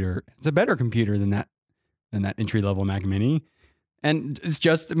computer. It's a better computer than that entry level Mac Mini. And it's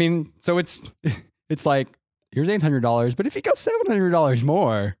just, so it's like, here's $800, but if you go $700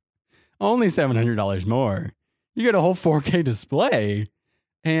 more, only $700 more, you get a whole 4K display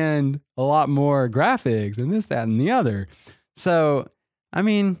and a lot more graphics and this, that, and the other. So,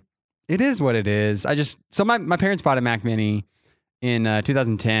 it is what it is. So my parents bought a Mac Mini in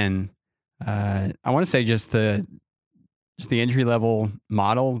 2010. I want to say just the entry level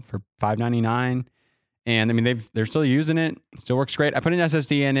model for $599. And they're still using it. Still works great. I put an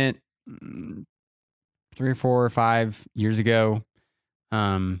SSD in it 3 or 4 or 5 years ago.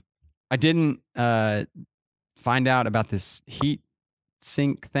 I didn't find out about this heat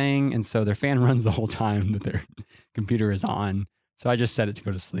sink thing, and so their fan runs the whole time that their computer is on. So I just set it to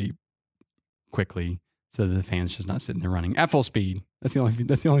go to sleep quickly, so that the fan's just not sitting there running at full speed. That's the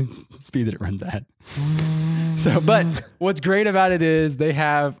only speed that it runs at. But what's great about it is they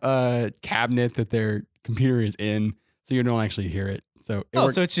have a cabinet that their computer is in, so you don't actually hear it. So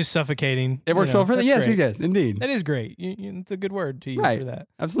so it's just suffocating. It works well for that. Yes, indeed. That is great. It's a good word to use for that.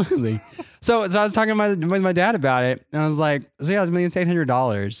 Absolutely. so I was talking with my dad about it, and I was like, it's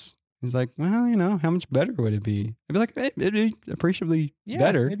 $800. He's like, well, how much better would it be? I'd be like, it'd be appreciably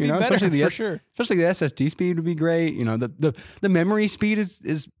better. It'd be better, especially for sure. Especially the SSD speed would be great. The memory speed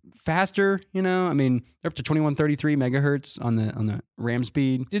is faster. They're up to 2133 megahertz on the RAM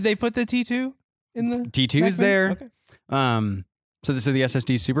speed. Did they put the T2 in the T2 is there? Okay. So the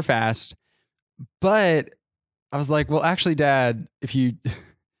SSD is super fast, but I was like, well, actually, Dad, if you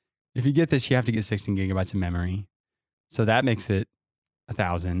get this, you have to get 16 gigabytes of memory, so that makes it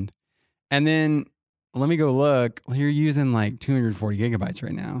 1,000. And then let me go look. You're using like 240 gigabytes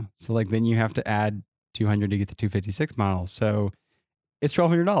right now, so like then you have to add 200 to get the 256 model. So it's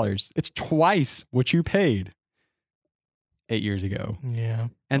 $1,200. It's twice what you paid 8 years ago. Yeah.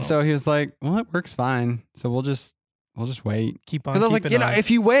 And so he was like, well, it works fine. So we'll just wait. Keep on. Because I was like, if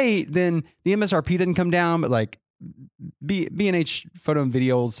you wait, then the MSRP doesn't come down, but like B&H Photo and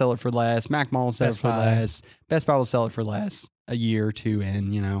Video will sell it for less. Mac Mall will sell it for less. Best Buy will sell it for less a year or two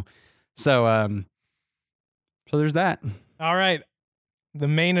in, So there's that. All right. The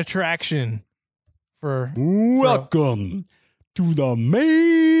main attraction for Welcome to the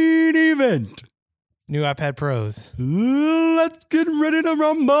main event. New iPad Pros. Let's get ready to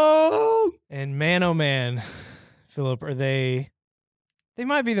rumble. And man, oh man, Philip, are they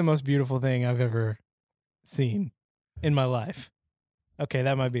might be the most beautiful thing I've ever seen in my life. Okay,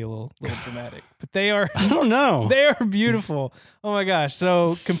 that might be a little dramatic, but they are. I don't know. They are beautiful. Oh my gosh!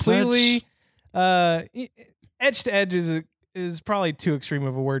 So completely edge to edge is probably too extreme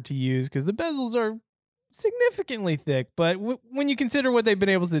of a word to use because the bezels are significantly thick. But when you consider what they've been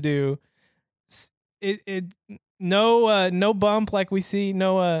able to do, no bump like we see,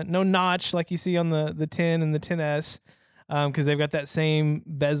 no notch like you see on the 10 and the 10s. Because they've got that same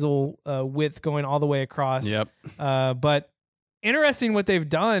bezel width going all the way across. Yep. But interesting what they've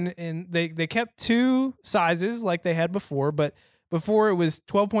done, and they kept two sizes like they had before, but before it was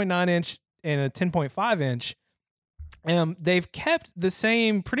 12.9 inch and a 10.5 inch. They've kept the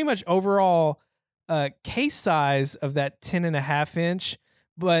same pretty much overall case size of that 10.5 inch,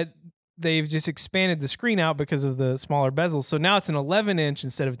 but they've just expanded the screen out because of the smaller bezels. So now it's an 11 inch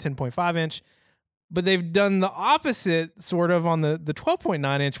instead of 10.5 inch. But they've done the opposite sort of on the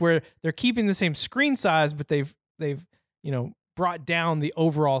 12.9 inch, where they're keeping the same screen size, but they've brought down the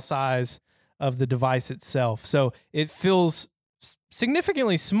overall size of the device itself. So it feels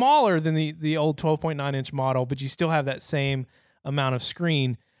significantly smaller than the old 12.9 inch model, but you still have that same amount of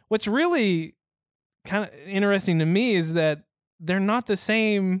screen. What's really kind of interesting to me is that they're not the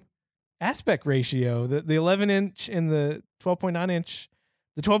same aspect ratio. The 11 inch and the 12.9 inch.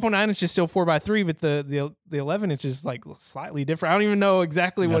 The 12.9 inch is still 4:3, but the 11 inch is like slightly different. I don't even know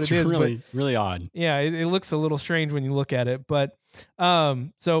exactly what it is. Really, but really odd. yeah, it looks a little strange when you look at it. But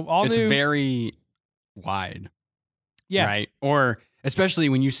so all it's new, very wide. yeah, Right. Or especially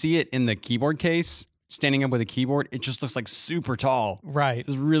when you see it in the keyboard case, standing up with a keyboard, it just looks like super tall. right.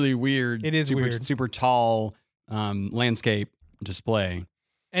 It's really weird. It is super, weird. Super tall landscape display.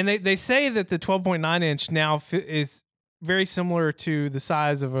 And they say that the 12.9 inch now is very similar to the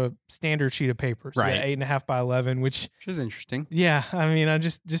size of a standard sheet of paper. So Right. 8.5 by 11, which is interesting. Yeah, I mean, I'm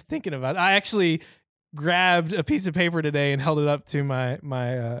just thinking about it. I actually grabbed a piece of paper today and held it up to my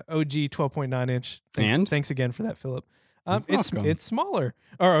OG 12.9 inch. Thanks again for that, Philip. It's smaller.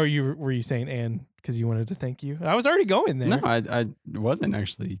 Or were you saying and because you wanted to thank you? I was already going there. No, I wasn't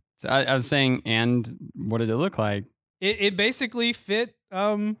actually. I was saying, and what did it look like? It basically fit,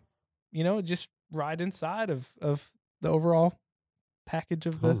 just right inside of the overall package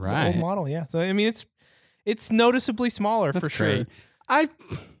of the old model. Yeah. So I mean, it's noticeably smaller. That's for sure. great. I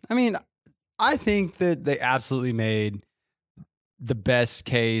mean, I think that they absolutely made the best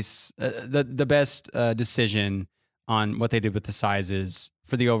case, the best decision on what they did with the sizes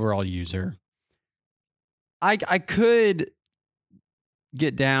for the overall user. I could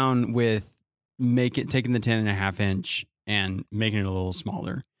get down with taking the 10.5 inch and making it a little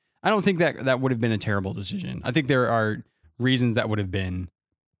smaller. I don't think that would have been a terrible decision. I think there are reasons that would have been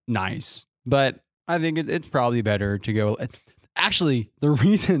nice, but I think it's probably better to go. Actually, the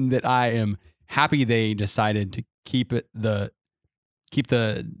reason that I am happy they decided to keep the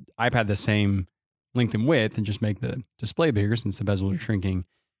iPad the same length and width and just make the display bigger since the bezels are shrinking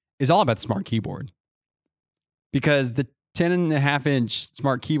is all about the smart keyboard. Because the 10.5 inch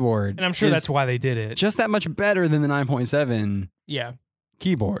smart keyboard, and I'm sure that's why they did it, just that much better than the 9.7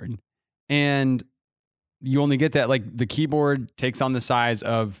 keyboard. And you only get that, like, the keyboard takes on the size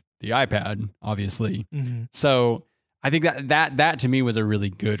of the iPad, obviously. Mm-hmm. So I think that to me was a really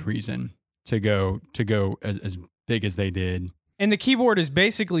good reason to go as big as they did. And the keyboard is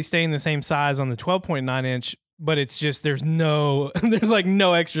basically staying the same size on the 12.9 inch, but it's just there's no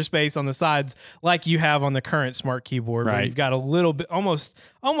extra space on the sides like you have on the current smart keyboard. Right. Where you've got a little bit, almost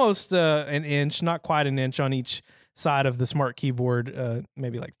an inch, not quite an inch on each side of the smart keyboard,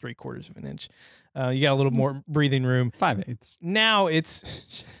 maybe like 3/4 of an inch. You got a little more breathing room. 5/8. Now it's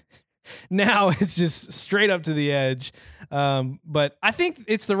just straight up to the edge. But I think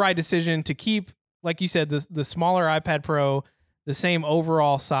it's the right decision to keep, like you said, the smaller iPad Pro, the same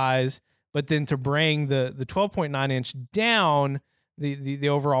overall size, but then to bring the 12.9 inch down the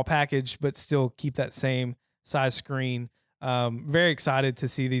overall package, but still keep that same size screen. Very excited to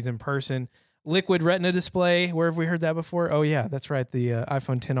see these in person. Liquid Retina display. Where have we heard that before? Oh yeah, that's right. The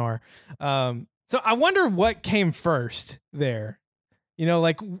iPhone XR. So I wonder what came first there.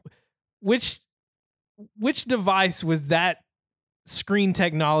 Like which device was that screen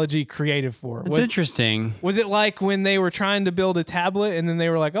technology created for? It's interesting. Was it like when they were trying to build a tablet and then they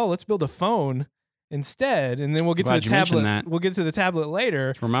were like, oh, let's build a phone instead, and then we'll get to the tablet. We'll get to the tablet later.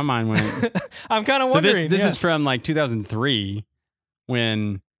 That's where my mind went. I'm kind of wondering. This is from like 2003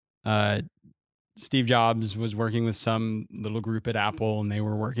 when Steve Jobs was working with some little group at Apple, and they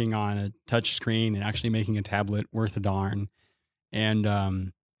were working on a touch screen and actually making a tablet worth a darn,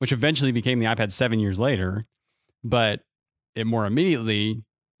 and which eventually became the iPad 7 years later. But it more immediately,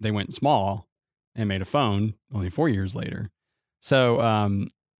 they went small and made a phone only 4 years later. So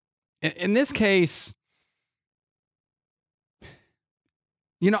in this case,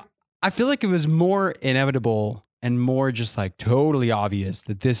 I feel like it was more inevitable and more just like totally obvious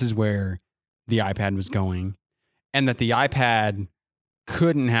that this is where the iPad was going, and that the iPad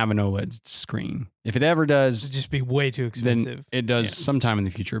couldn't have an OLED screen. If it ever does, it'd just be way too expensive. Then it does sometime in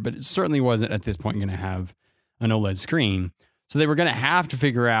the future, but it certainly wasn't at this point going to have an OLED screen. So they were going to have to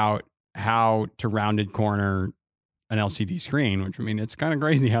figure out how to rounded corner an LCD screen, which I mean, it's kind of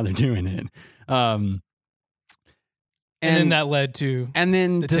crazy how they're doing it. And then that led to and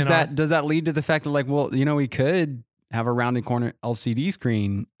then the does 10i. that lead to the fact that like, well, you know, we could have a rounded corner LCD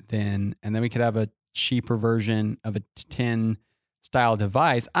screen then, and then we could have a cheaper version of a 10 style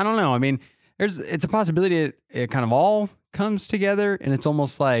device. I don't know. I mean, it's a possibility it kind of all comes together, and it's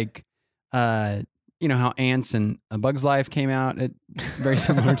almost like, you know, how Ants and A Bug's Life came out at very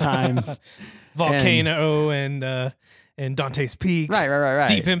similar times. Volcano and Dante's Peak. Right.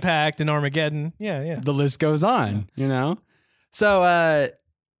 Deep Impact and Armageddon. Yeah. The list goes on, you know? So, I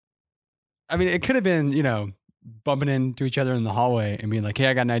mean, it could have been, you know, bumping into each other in the hallway and being like, hey,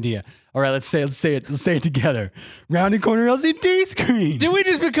 I got an idea. All right, let's say it together. Rounded corner LCD screen. Did we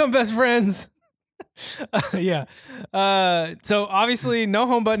just become best friends? Yeah. So obviously no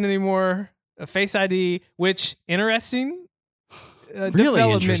home button anymore. A Face ID, which interesting Really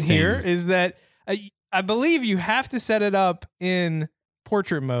development interesting. here is that I believe you have to set it up in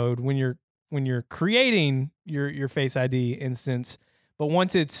portrait mode when you're creating your Face ID instance. But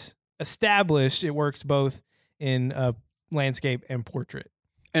once it's established, it works both in landscape and portrait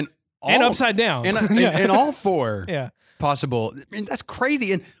And upside down. And all four Yeah. possible. I mean, that's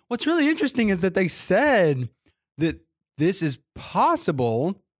crazy. And what's really interesting is that they said that this is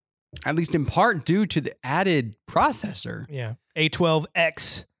possible, at least in part due to the added processor. Yeah.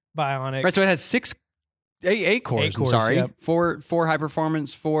 A12X Bionic. Right. So it has eight cores. Eight cores, I'm sorry. yep. Four high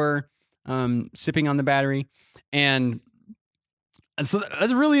performance, four sipping on the battery. And so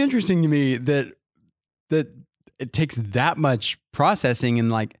that's really interesting to me that it takes that much processing,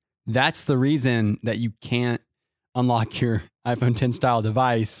 and like that's the reason that you can't unlock your iPhone 10 style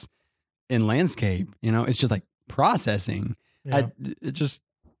device in landscape. You know, it's just like processing. Yeah. It just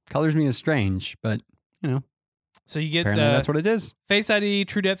colors me as strange, but you know, So you get apparently that's what it is. Face ID,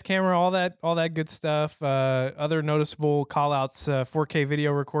 True Depth camera, all that good stuff. Other noticeable call outs, 4K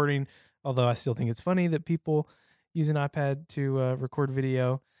video recording, although I still think it's funny that people use an iPad to record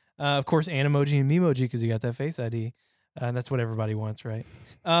video. Of course, Animoji and Memoji because you got that Face ID. And that's what everybody wants, right?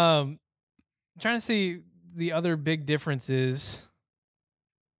 I'm trying to see the other big differences.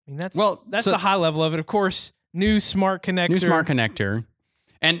 I mean, that's so the high level of it. Of course, new smart connector.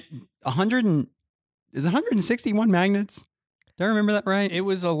 And 161 magnets. Do I remember that right? It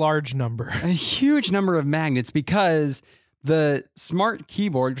was a large number. A huge number of magnets, because the smart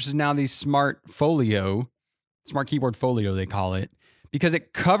keyboard, which is now the smart keyboard folio, they call it, because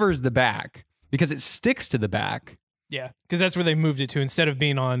it covers the back, because it sticks to the back. Yeah, because that's where they moved it to instead of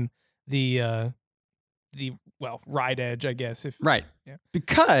being on the right edge, I guess. Right. Yeah.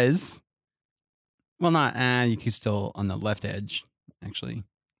 Because, well, you can still on the left edge, actually,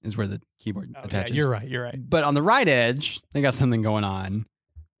 is where the keyboard attaches. Yeah, you're right. But on the right edge, they got something going on.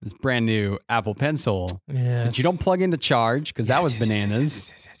 This brand new Apple Pencil that you don't plug into charge, because that was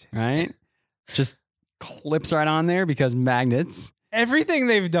bananas, right? Just clips right on there because magnets. Everything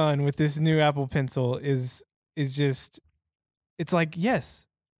they've done with this new Apple Pencil is just, it's like, yes,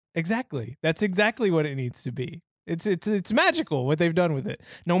 exactly. That's exactly what it needs to be. It's magical what they've done with it.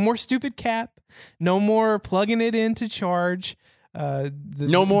 No more stupid cap. No more plugging it in to charge.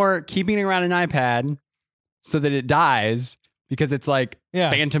 No more keeping it around an iPad so that it dies, because it's like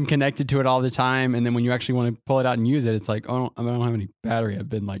phantom connected to it all the time. And then when you actually want to pull it out and use it, it's like, oh, I don't have any battery. I've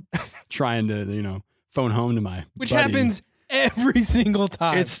been like trying to, phone home to my Which buddy. happens every single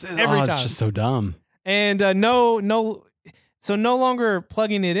time. It's time. It's just so dumb. And so no longer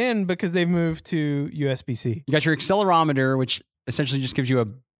plugging it in because they've moved to USB-C. You got your accelerometer, which essentially just gives you a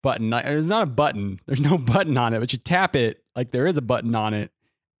button. It's not a button. There's no button on it, but you tap it like there is a button on it.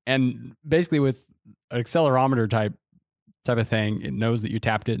 And basically with an accelerometer type of thing, it knows that you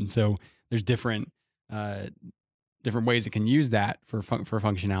tapped it. And so there's different ways it can use that for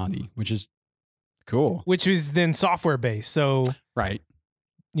functionality, which is cool. Which is then software based. So right.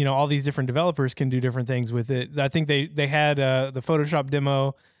 All these different developers can do different things with it. I think they had the Photoshop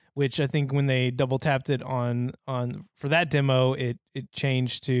demo, which I think when they double tapped it on for that demo, it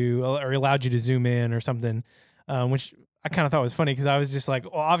changed to, or allowed you to zoom in or something, which I kind of thought was funny because I was just like,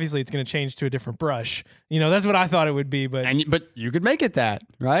 well, obviously it's going to change to a different brush. That's what I thought it would be. But you could make it that,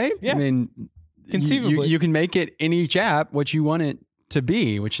 right? Yeah. I mean, conceivably, you can make it in each app what you want it to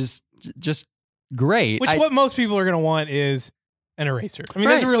be, which is just great. What most people are going to want is an eraser. I mean,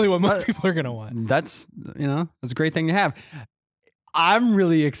 that's really what most people are going to want. That's a great thing to have. I'm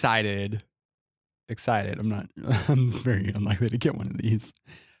really excited. I'm very unlikely to get one of these.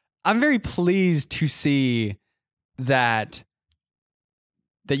 I'm very pleased to see that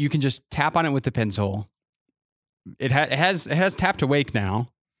you can just tap on it with the pencil. It has tap to wake now,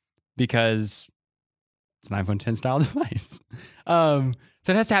 because It's an iPhone 10 style device. So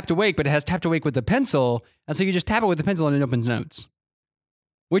it has tap to wake, but it has tap to wake with the pencil. And so you just tap it with the pencil and it opens notes,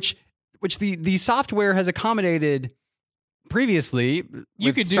 which the software has accommodated previously.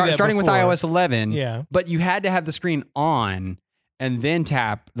 You could do that starting with before. iOS 11. Yeah. But you had to have the screen on and then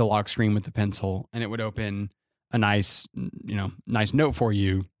tap the lock screen with the pencil, and it would open a nice note for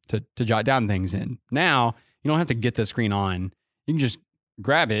you to jot down things in. Now you don't have to get the screen on. You can just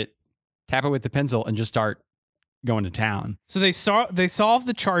grab it, tap it with the pencil, and just start going to town. So they solved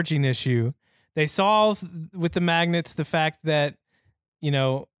the charging issue. They solved with the magnets the fact that,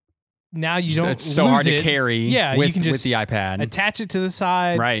 now you don't It's so lose hard to it. carry Yeah, with, you can just with the iPad. attach it to the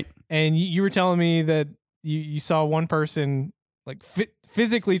side. Right. And you were telling me that you saw one person like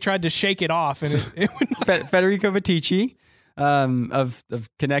physically tried to shake it off, and it would not. Federico Vitici of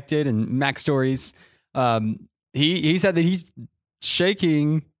Connected and Mac Stories. He said that he's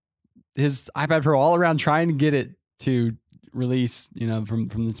shaking his iPad Pro all around trying to get it to release, from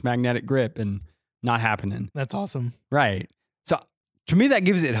this magnetic grip, and not happening. That's awesome. Right. So to me, that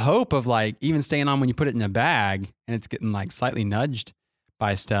gives it hope of like even staying on when you put it in a bag and it's getting like slightly nudged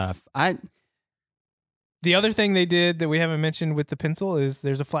by stuff. The other thing they did that we haven't mentioned with the pencil is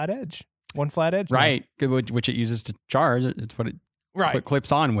there's a flat edge. One flat edge. Right. Which it uses to charge. It's what it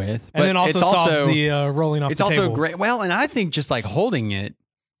clips on with. And then also it's solves the rolling off it's the also table. great. Well, and I think just like holding it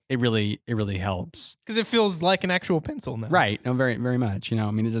really helps. Because it feels like an actual pencil now. Right. No, very, very much.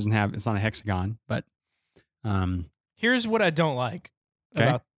 It's not a hexagon, but here's what I don't like Okay.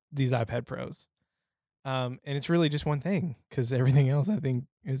 about these iPad Pros. And it's really just one thing, because everything else I think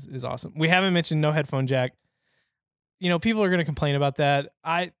is awesome. We haven't mentioned no headphone jack. People are going to complain about that.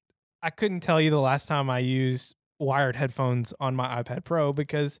 I couldn't tell you the last time I used wired headphones on my iPad Pro,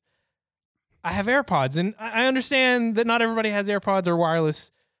 because I have AirPods, and I understand that not everybody has AirPods or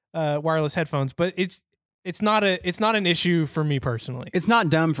wireless headphones, but it's not an issue for me personally. it's not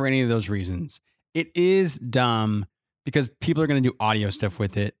dumb for any of those reasons. It is dumb because people are going to do audio stuff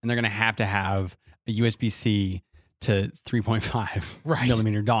with it, and they're going to have a USB-C to 3.5 Right.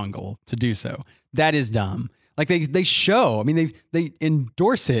 millimeter dongle to do so. That is dumb. Like they show, I mean, they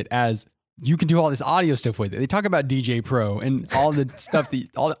endorse it as you can do all this audio stuff with it. They talk about DJ Pro and all the stuff,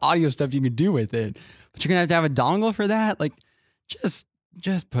 all the audio stuff you can do with it, but you're going to have a dongle for that. Like just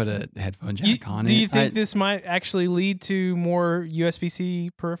put a headphone jack on it. Do you think this might actually lead to more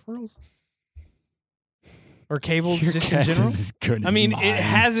USB-C peripherals? Or cables Your just in guess general? is as good I as mean, mine. it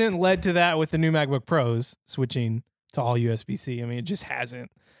hasn't led to that with the new MacBook Pros switching to all USB-C. I mean, it just hasn't.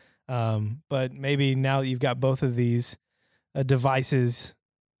 But maybe now that you've got both of these devices,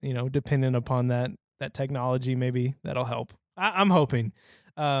 dependent upon that technology, maybe that'll help. I'm hoping,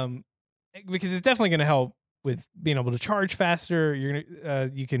 because it's definitely going to help with being able to charge faster.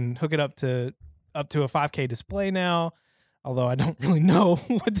 You can hook it up to a 5K display now. Although I don't really know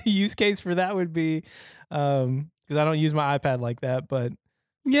what the use case for that would be, because I don't use my iPad like that. But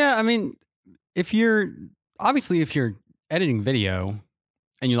yeah, I mean, if you're editing video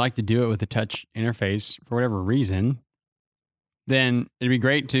and you like to do it with a touch interface for whatever reason, then it'd be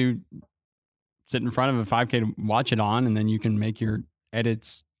great to sit in front of a 5K to watch it on, and then you can make your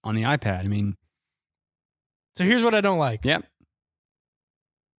edits on the iPad. I mean, so here's what I don't like. Yep.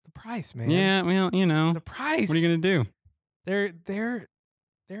 The price, man. Yeah, well, The price. what are you going to do? They're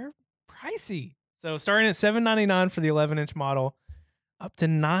pricey. So starting at $799 for the 11-inch model, up to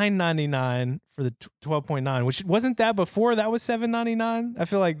 $999 for the 12.9, which wasn't that before. That was $799. I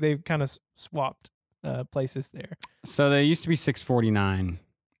feel like they've kind of swapped places there. So they used to be $649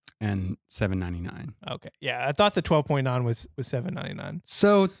 and $799. Okay, yeah, I thought the 12.9 was $799.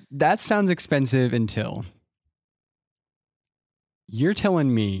 So that sounds expensive until you're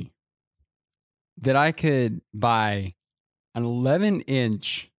telling me that I could buy an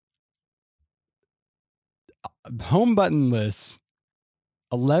 11-inch home buttonless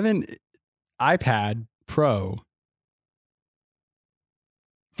 11 iPad Pro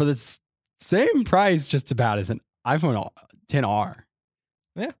for the same price just about as an iPhone XR.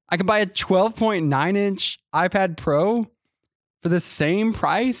 Yeah. I can buy a 12.9-inch iPad Pro for the same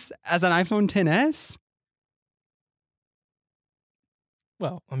price as an iPhone XS?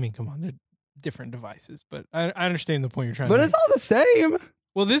 Well, I mean, come on, they're different devices, but I understand the point you're trying to But make. it's all the same.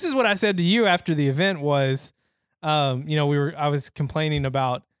 Well, this is what I said to you after the event was, I was complaining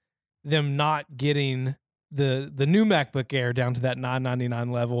about them not getting the new MacBook Air down to that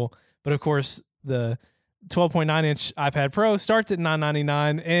 $999 level. But of course, the 12.9-inch iPad Pro starts at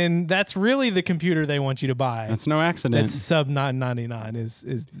 $999, and that's really the computer they want you to buy. That's no accident. That's sub $999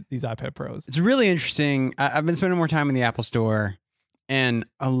 is these iPad Pros. It's really interesting. I've been spending more time in the Apple Store, And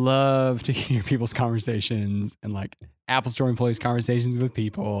I love to hear people's conversations and like Apple Store employees' conversations with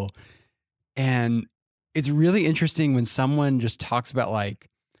people. And it's really interesting when someone just talks about like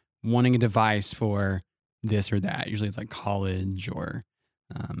wanting a device for this or that. Usually it's like college or,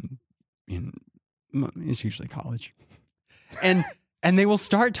 it's usually college. And they will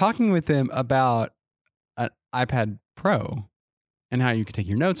start talking with them about an iPad Pro and how you can take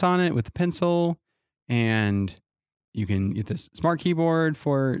your notes on it with the pencil, and you can get this smart keyboard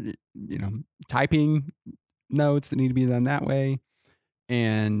for, typing notes that need to be done that way.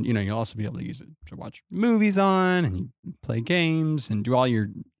 And, you'll also be able to use it to watch movies on and play games and do all your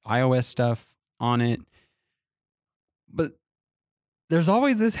iOS stuff on it. But there's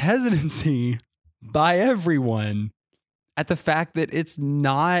always this hesitancy by everyone at the fact that it's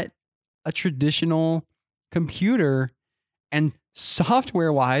not a traditional computer, and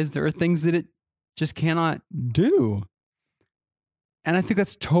software-wise, there are things that it just cannot do. And I think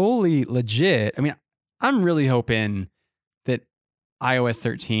that's totally legit. I mean, I'm really hoping that iOS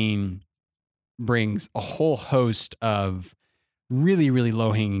 13 brings a whole host of really, really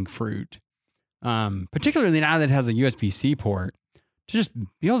low-hanging fruit, particularly now that it has a USB-C port, to just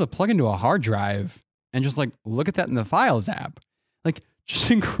be able to plug into a hard drive and just like look at that in the Files app. Like, just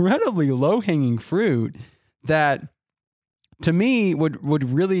incredibly low-hanging fruit that to me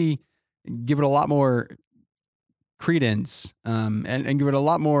would really give it a lot more credence, and give it a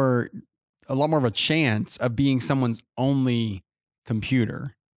lot more of a chance of being someone's only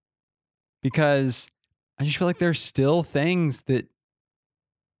computer. Because I just feel like there's still things that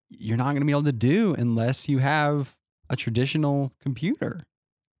you're not going to be able to do unless you have a traditional computer.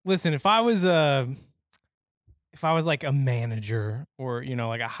 Listen, if I was like a manager, or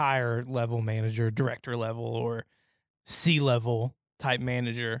like a higher level manager, director level or C-level type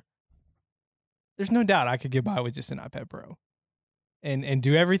manager, there's no doubt I could get by with just an iPad Pro and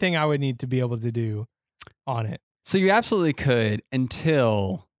do everything I would need to be able to do on it. So you absolutely could,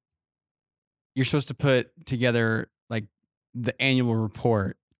 until you're supposed to put together like the annual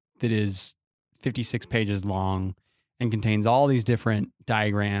report that is 56 pages long and contains all these different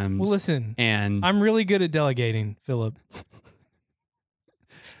diagrams. Well, listen, and I'm really good at delegating, Philip.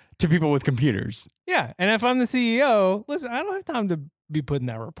 To people with computers. Yeah, and if I'm the CEO, listen, I don't have time to be putting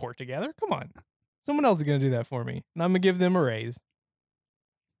that report together. Come on. Someone else is going to do that for me, and I'm going to give them a raise.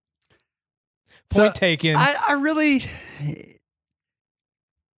 Point taken. I really,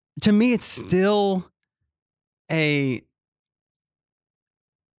 to me, it's still a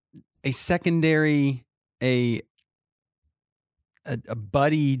secondary, a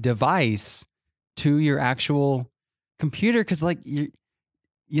buddy device to your actual computer, because like you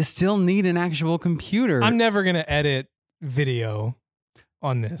still need an actual computer. I'm never going to edit video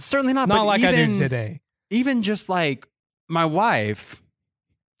on this. Certainly not. Not but like even, I do today. Even just like my wife,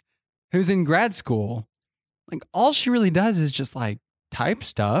 who's in grad school, like all she really does is just like type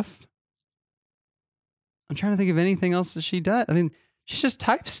stuff. I'm trying to think of anything else that she does. I mean, she just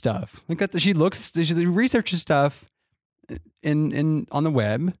types stuff like that. She researches stuff in on the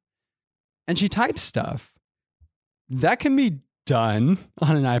web, and she types stuff that can be done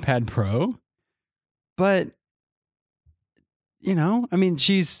on an iPad Pro. But I mean,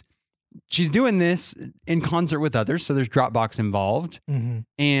 she's doing this in concert with others, so there's Dropbox involved,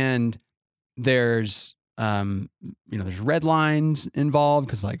 and there's there's red lines involved,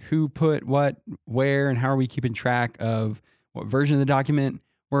 because like who put what where and how are we keeping track of what version of the document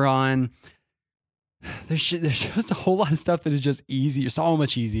we're on. There's just a whole lot of stuff that is just easier, so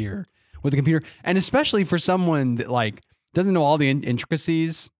much easier with a computer, and especially for someone that like doesn't know all the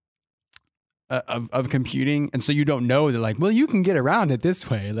intricacies of computing, and so you don't know that like, well, you can get around it this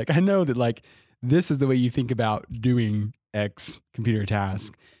way. Like I know that like this is the way you think about doing X computer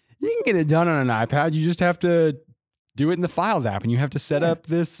task. You can get it done on an iPad. You just have to do it in the Files app, and you have to set up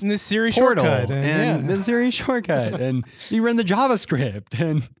this Siri portal shortcut and the Siri shortcut, and you run the JavaScript,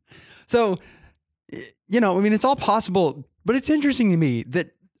 and so I mean, it's all possible. But it's interesting to me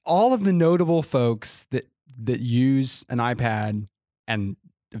that all of the notable folks that use an iPad and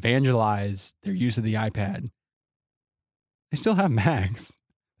evangelize their use of the iPad, they still have Macs.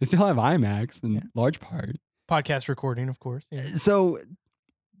 They still have iMacs in large part. Podcast recording, of course. Yeah. So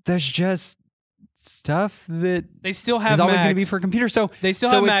there's just stuff that they still have is always going to Macs. be for computers. So they still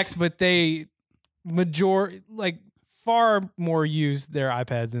have Macs, but they far more use their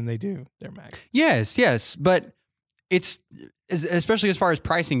iPads than they do their Macs. Yes, but it's, especially as far as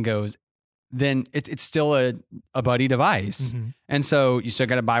pricing goes, then it's still a buddy device. And so you still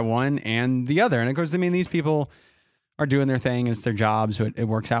got to buy one and the other. And of course, I mean, these people are doing their thing and it's their job, so it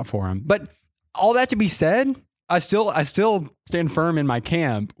works out for them. But all that to be said, I still stand firm in my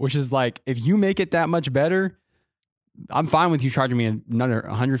camp, which is like, if you make it that much better, I'm fine with you charging me another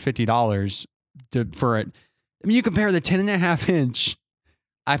 $150 for it. I mean, you compare the 10.5-inch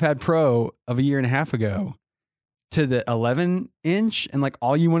iPad Pro of a year and a half ago to the 11-inch, and like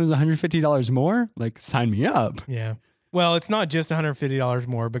all you want is $150 more. Like, sign me up. Yeah. Well, it's not just $150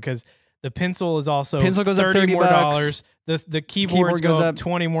 more, because the pencil is also Pencil goes up $30 $30 more dollars. The keyboards goes go up up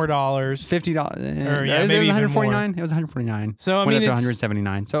 $20 more. $50. Or, yeah, it was maybe even $149. It was $149. So I Went mean, up to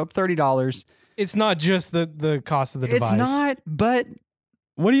 $179. So up $30. it's not just the cost of the device. It's not, but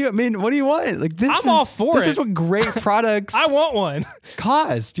what do you want? Like, this I'm all for this it. is what great products I want one.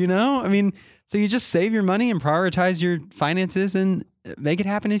 cost, you know? I mean, so you just save your money and prioritize your finances and make it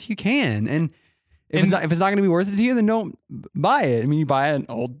happen if you can. And if it's not going to be worth it to you, then don't buy it. I mean, you buy an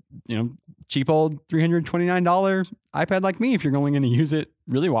old, cheap old $329 iPad like me if you're going in to use it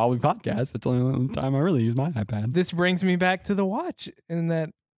really while we podcast. That's the only time I really use my iPad. This brings me back to the watch, in that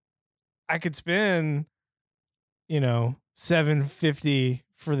I could spend, $750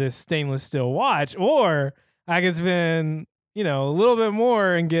 for this stainless steel watch, or I could spend, a little bit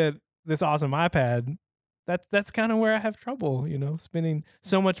more and get this awesome iPad. That's kind of where I have trouble, spending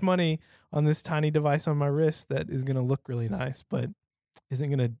so much money on this tiny device on my wrist that is going to look really nice, but isn't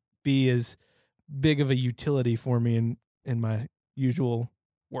going to be as big of a utility for me in my usual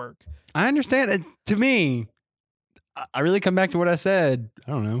work. I understand it. To me, I really come back to what I said,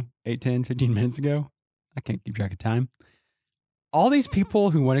 I don't know, 8, 10, 15 minutes ago. I can't keep track of time. All these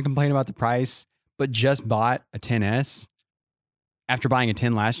people who want to complain about the price, but just bought a 10S after buying a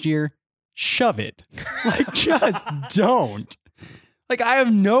 10 last year, shove it. Like, just don't. Like, I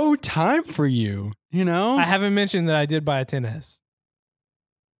have no time for you, I haven't mentioned that I did buy a 10S.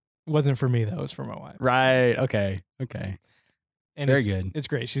 It wasn't for me, though. It was for my wife. Right. Okay. And very good. It's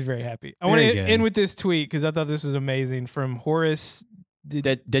great. She's very happy. I want to end with this tweet because I thought this was amazing from Horace.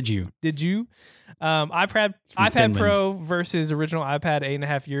 Did you? iPad Finland. Pro versus original iPad,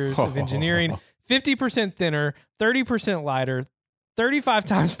 8.5 years of engineering, 50% thinner, 30% lighter, 35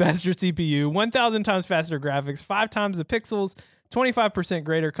 times faster CPU, 1,000 times faster graphics, 5 times the pixels, 25%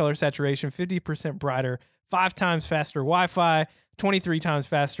 greater color saturation, 50% brighter, 5 times faster Wi-Fi, 23 times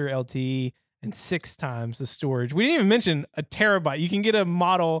faster LTE, and 6 times the storage. We didn't even mention a terabyte. You can get a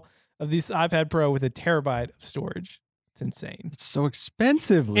model of this iPad Pro with a terabyte of storage. It's insane. It's so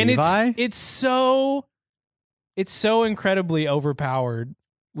expensive, Levi. And it's so incredibly overpowered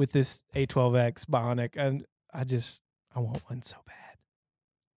with this A12X Bionic, and I want one so bad.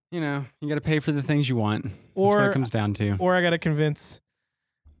 You got to pay for the things you want. That's what it comes down to. Or I got to convince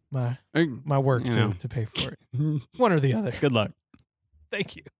my work to pay for it. One or the other. Good luck.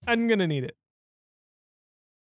 Thank you. I'm going to need it.